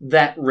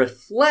that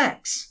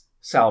reflects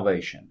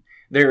salvation.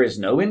 There is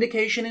no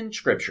indication in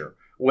Scripture,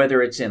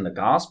 whether it's in the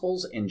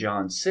Gospels, in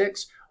John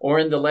 6, or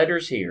in the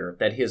letters here,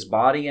 that his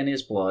body and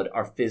his blood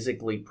are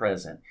physically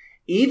present.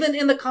 Even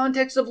in the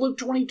context of Luke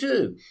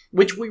 22,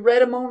 which we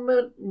read a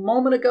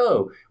moment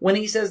ago, when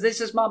he says,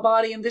 this is my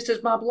body and this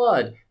is my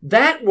blood,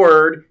 that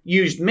word,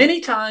 used many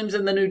times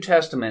in the New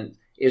Testament,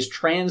 is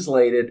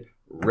translated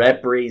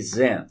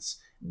represents.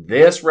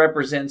 This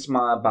represents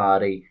my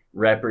body,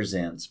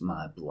 represents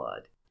my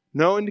blood.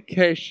 No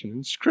indication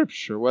in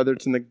Scripture, whether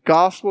it's in the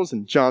Gospels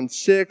and John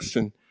 6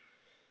 and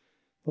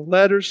the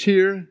letters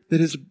here, that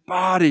his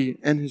body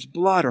and his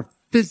blood are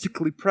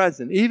physically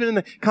present. Even in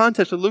the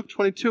context of Luke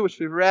 22, which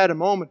we read a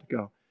moment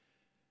ago.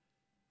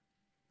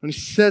 When he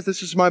says,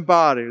 this is my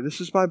body, or this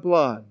is my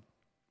blood.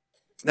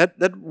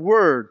 That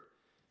word,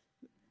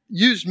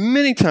 used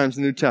many times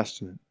in the New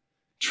Testament,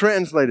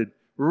 translated,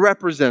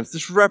 represents.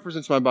 This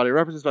represents my body,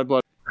 represents my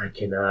blood. I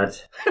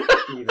cannot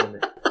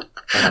even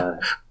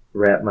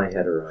wrap my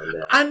head around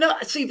that. I know.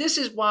 See, this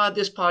is why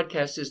this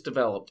podcast is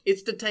developed.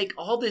 It's to take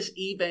all this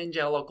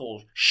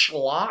evangelical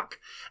schlock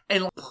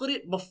and put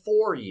it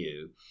before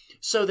you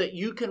so that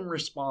you can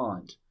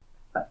respond.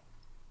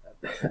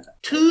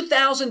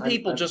 2,000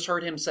 people just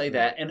heard him say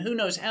that, and who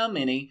knows how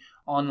many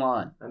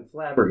online. I'm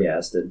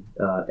flabbergasted,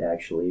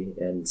 actually,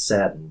 and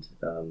saddened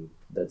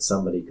that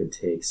somebody could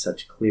take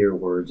such clear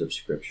words of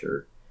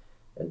Scripture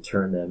and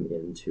turn them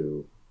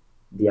into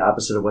the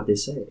opposite of what they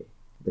say.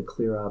 The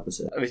clear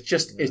opposite. It's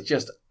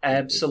just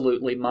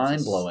absolutely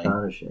mind-blowing.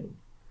 Astonishing.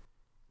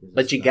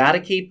 But you got to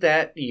keep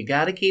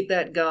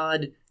that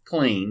God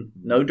clean,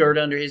 no dirt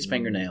under his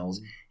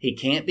fingernails. He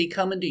can't be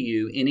coming to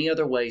you any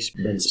other way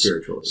than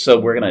spiritually. So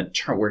we're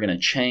gonna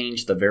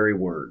change the very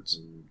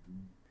words.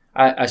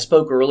 I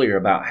spoke earlier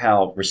about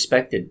how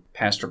respected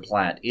Pastor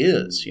Platt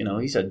is.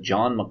 He's a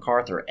John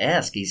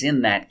MacArthur-esque. He's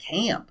in that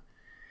camp.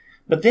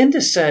 But then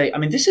to say,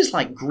 this is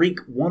like Greek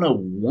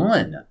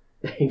 101.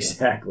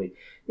 Exactly.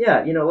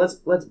 Yeah,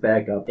 let's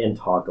back up and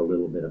talk a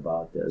little bit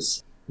about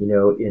this.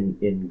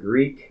 In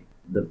Greek,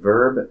 the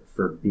verb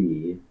for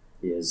be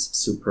is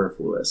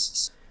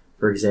superfluous.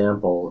 For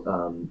example,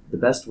 the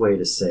best way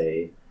to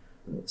say,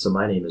 so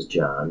my name is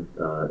John.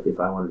 If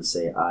I wanted to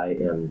say I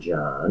am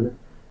John,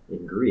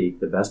 in Greek,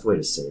 the best way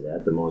to say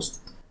that, the most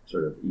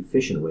sort of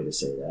efficient way to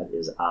say that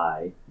is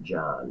I,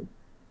 John.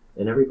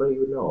 And everybody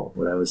would know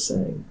what I was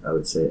saying. I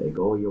would say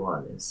ego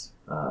Ioannis.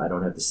 I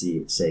don't have to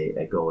say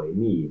ego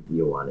me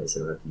Ioannis. I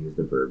don't have to use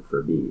the verb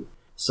for be.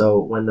 So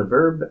when the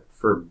verb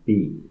for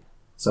be,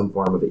 some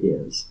form of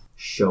is,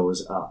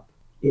 shows up,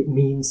 it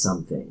means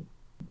something.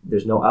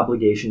 There's no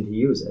obligation to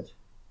use it.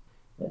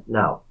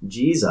 Now,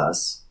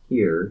 Jesus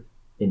here,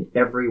 in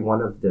every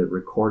one of the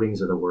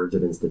recordings of the words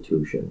of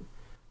institution,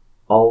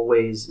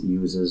 always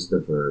uses the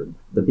verb,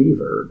 the be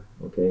verb.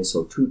 Okay,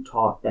 so tu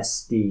ta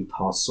esti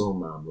ta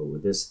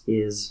somamu. This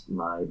is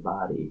my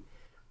body.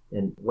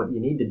 And what you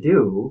need to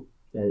do,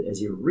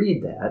 as you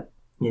read that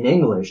in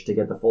English to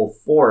get the full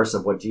force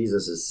of what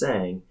Jesus is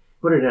saying,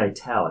 put it in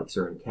italics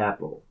or in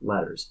capital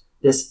letters.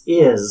 This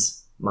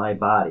is my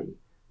body.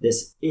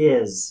 This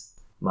is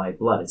my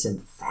blood. It's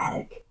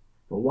emphatic.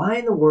 But why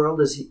in the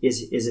world is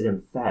it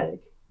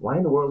emphatic? Why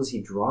in the world is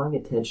he drawing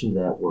attention to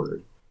that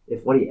word?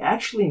 If what he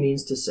actually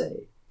means to say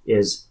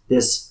is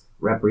this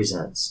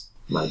represents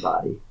my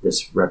body,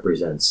 this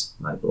represents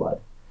my blood,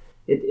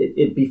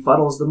 it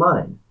befuddles the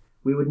mind.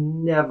 We would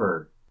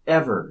never,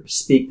 ever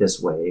speak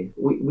this way.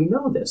 We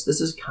know this.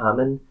 This is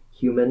common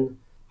human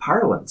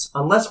parlance,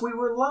 unless we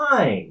were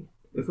lying.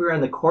 If we were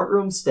in the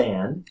courtroom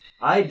stand,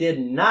 I did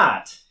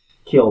not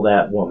kill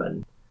that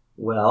woman.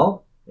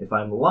 Well, If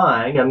I'm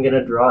lying, I'm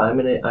going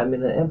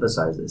to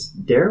emphasize this.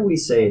 Dare we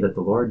say that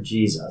the Lord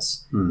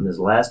Jesus, in his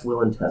last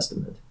will and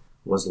testament,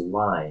 was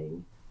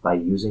lying by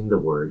using the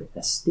word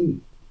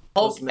esti?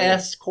 Hoc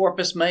est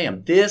corpus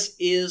meum. This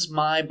is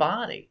my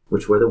body.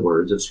 Which were the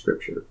words of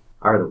Scripture,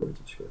 are the words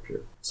of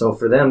Scripture. So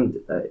for them,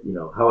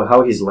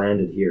 how he's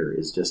landed here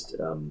is just...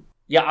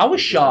 I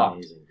was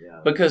shocked.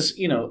 Yeah. Because,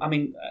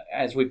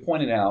 as we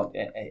pointed out,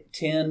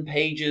 10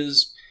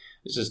 pages...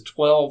 This is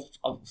 12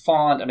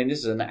 font. This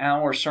is an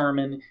hour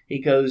sermon. He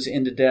goes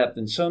into depth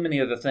and so many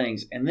other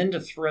things. And then to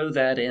throw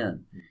that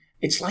in,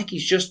 it's like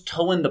he's just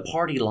towing the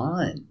party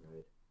line.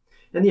 Right.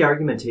 And the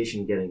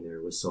argumentation getting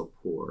there was so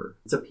poor.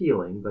 It's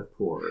appealing, but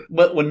poor.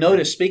 But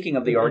notice, speaking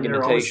of the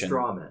argumentation.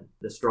 Straw man.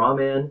 The straw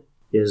man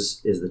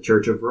is the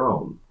Church of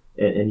Rome.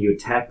 And you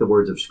attack the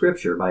words of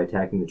Scripture by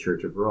attacking the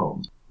Church of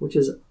Rome, which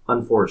is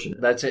unfortunate.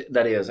 That's it.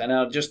 That is. And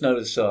I'll just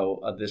notice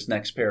this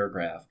next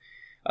paragraph.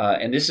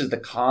 And this is the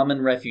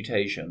common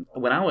refutation.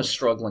 When I was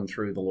struggling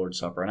through the Lord's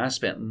Supper, and I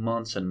spent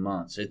months and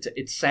months,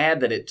 it's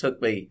sad that it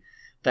took me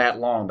that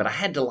long, but I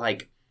had to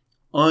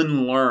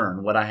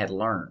unlearn what I had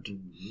learned.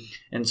 Mm-hmm.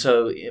 And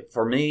so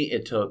for me,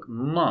 it took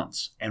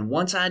months. And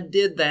once I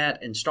did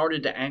that and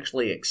started to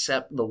actually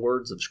accept the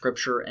words of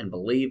Scripture and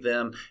believe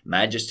them,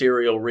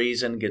 magisterial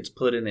reason gets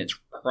put in its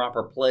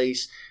proper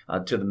place,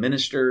 to the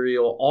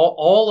ministerial,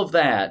 all of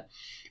that.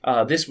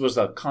 This was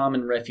a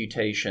common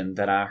refutation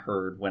that I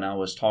heard when I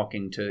was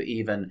talking to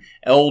even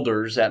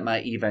elders at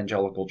my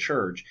evangelical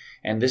church.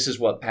 And this is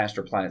what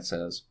Pastor Platt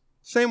says.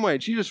 Same way,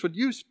 Jesus would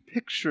use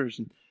pictures.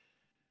 And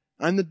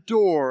I'm the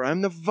door,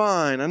 I'm the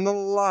vine, I'm the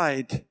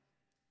light.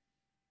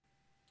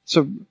 It's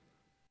a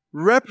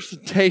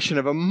representation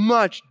of a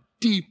much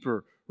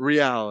deeper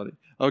reality,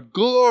 a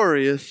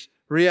glorious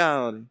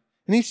reality.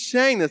 And he's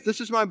saying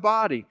this is my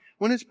body.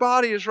 When his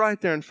body is right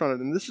there in front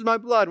of him. This is my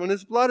blood, when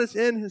his blood is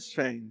in his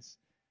veins.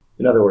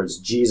 In other words,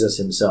 Jesus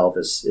himself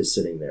is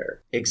sitting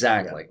there.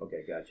 Exactly. Yeah.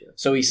 Okay, gotcha.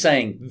 So he's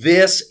saying,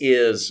 this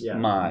is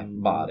my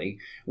body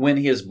when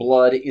his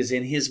blood is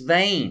in his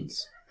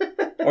veins.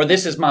 Or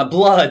this is my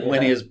blood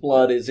when his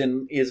blood is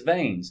in his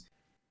veins.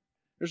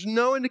 There's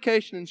no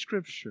indication in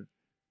Scripture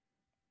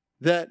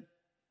that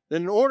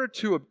in order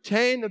to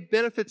obtain the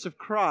benefits of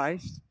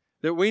Christ,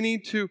 that we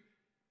need to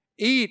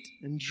eat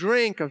and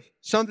drink of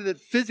something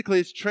that physically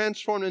is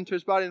transformed into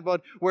his body and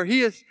blood, where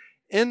he is,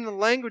 in the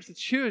language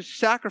that's used,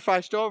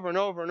 sacrificed over and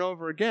over and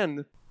over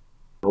again.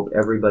 I hope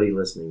everybody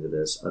listening to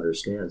this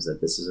understands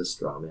that this is a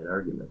straw man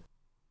argument.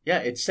 Yeah,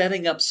 it's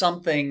setting up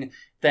something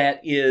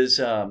that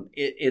is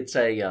it's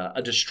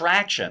a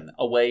distraction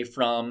away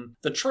from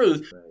the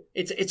truth. Right.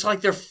 It's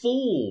like they're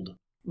fooled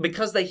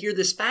because they hear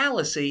this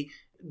fallacy.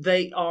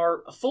 They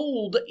are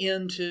fooled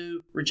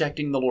into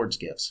rejecting the Lord's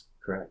gifts.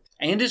 Correct.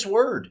 And His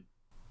Word.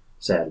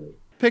 Sadly.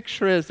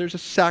 Picture is there's a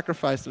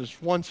sacrifice that is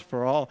once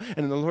for all, and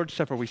in the Lord's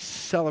Supper we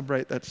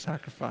celebrate that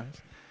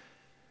sacrifice.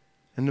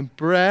 And the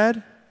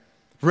bread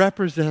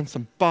represents a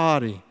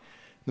body.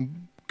 The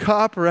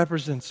cup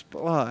represents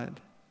blood.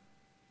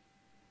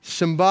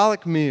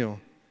 Symbolic meal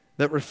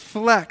that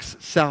reflects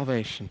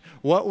salvation.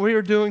 What we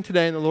are doing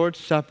today in the Lord's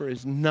Supper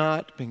is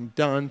not being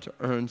done to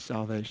earn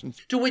salvation.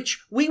 To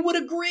which we would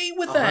agree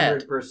with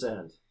that.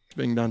 100%. It's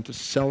being done to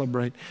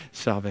celebrate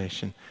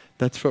salvation.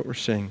 That's what we're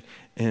seeing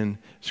in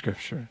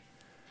Scripture.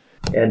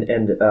 And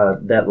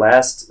that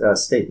last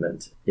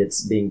statement,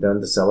 it's being done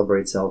to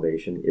celebrate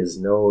salvation, is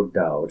no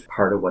doubt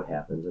part of what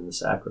happens in the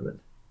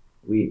sacrament.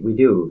 We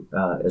do,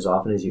 as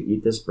often as you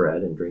eat this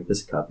bread and drink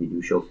this cup, you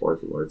do show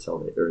forth the Lord's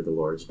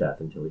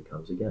death until He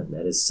comes again.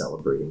 That is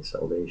celebrating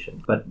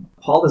salvation. But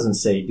Paul doesn't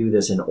say do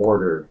this in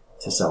order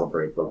to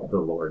celebrate the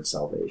Lord's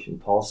salvation.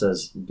 Paul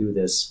says do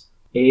this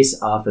eis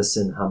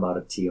aphesin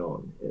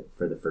hamartion,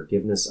 for the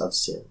forgiveness of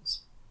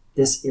sins.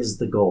 This is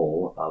the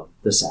goal of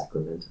the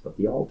sacrament of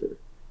the altar.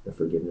 The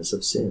forgiveness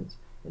of sins.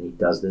 And he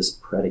does this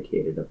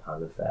predicated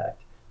upon the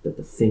fact that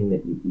the thing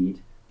that you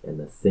eat and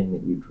the thing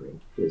that you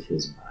drink is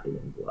his body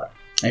and blood.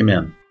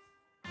 Amen.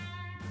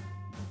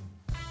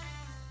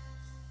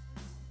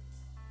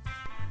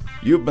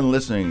 You've been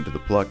listening to the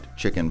Plucked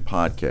Chicken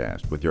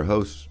Podcast with your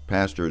hosts,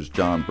 Pastors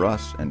John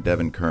Bruss and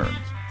Devin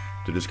Kerns.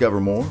 To discover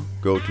more,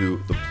 go to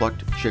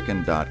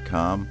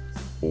thepluckedchicken.com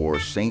or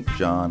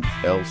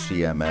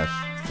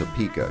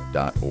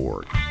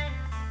stjohnlcmstopeka.org.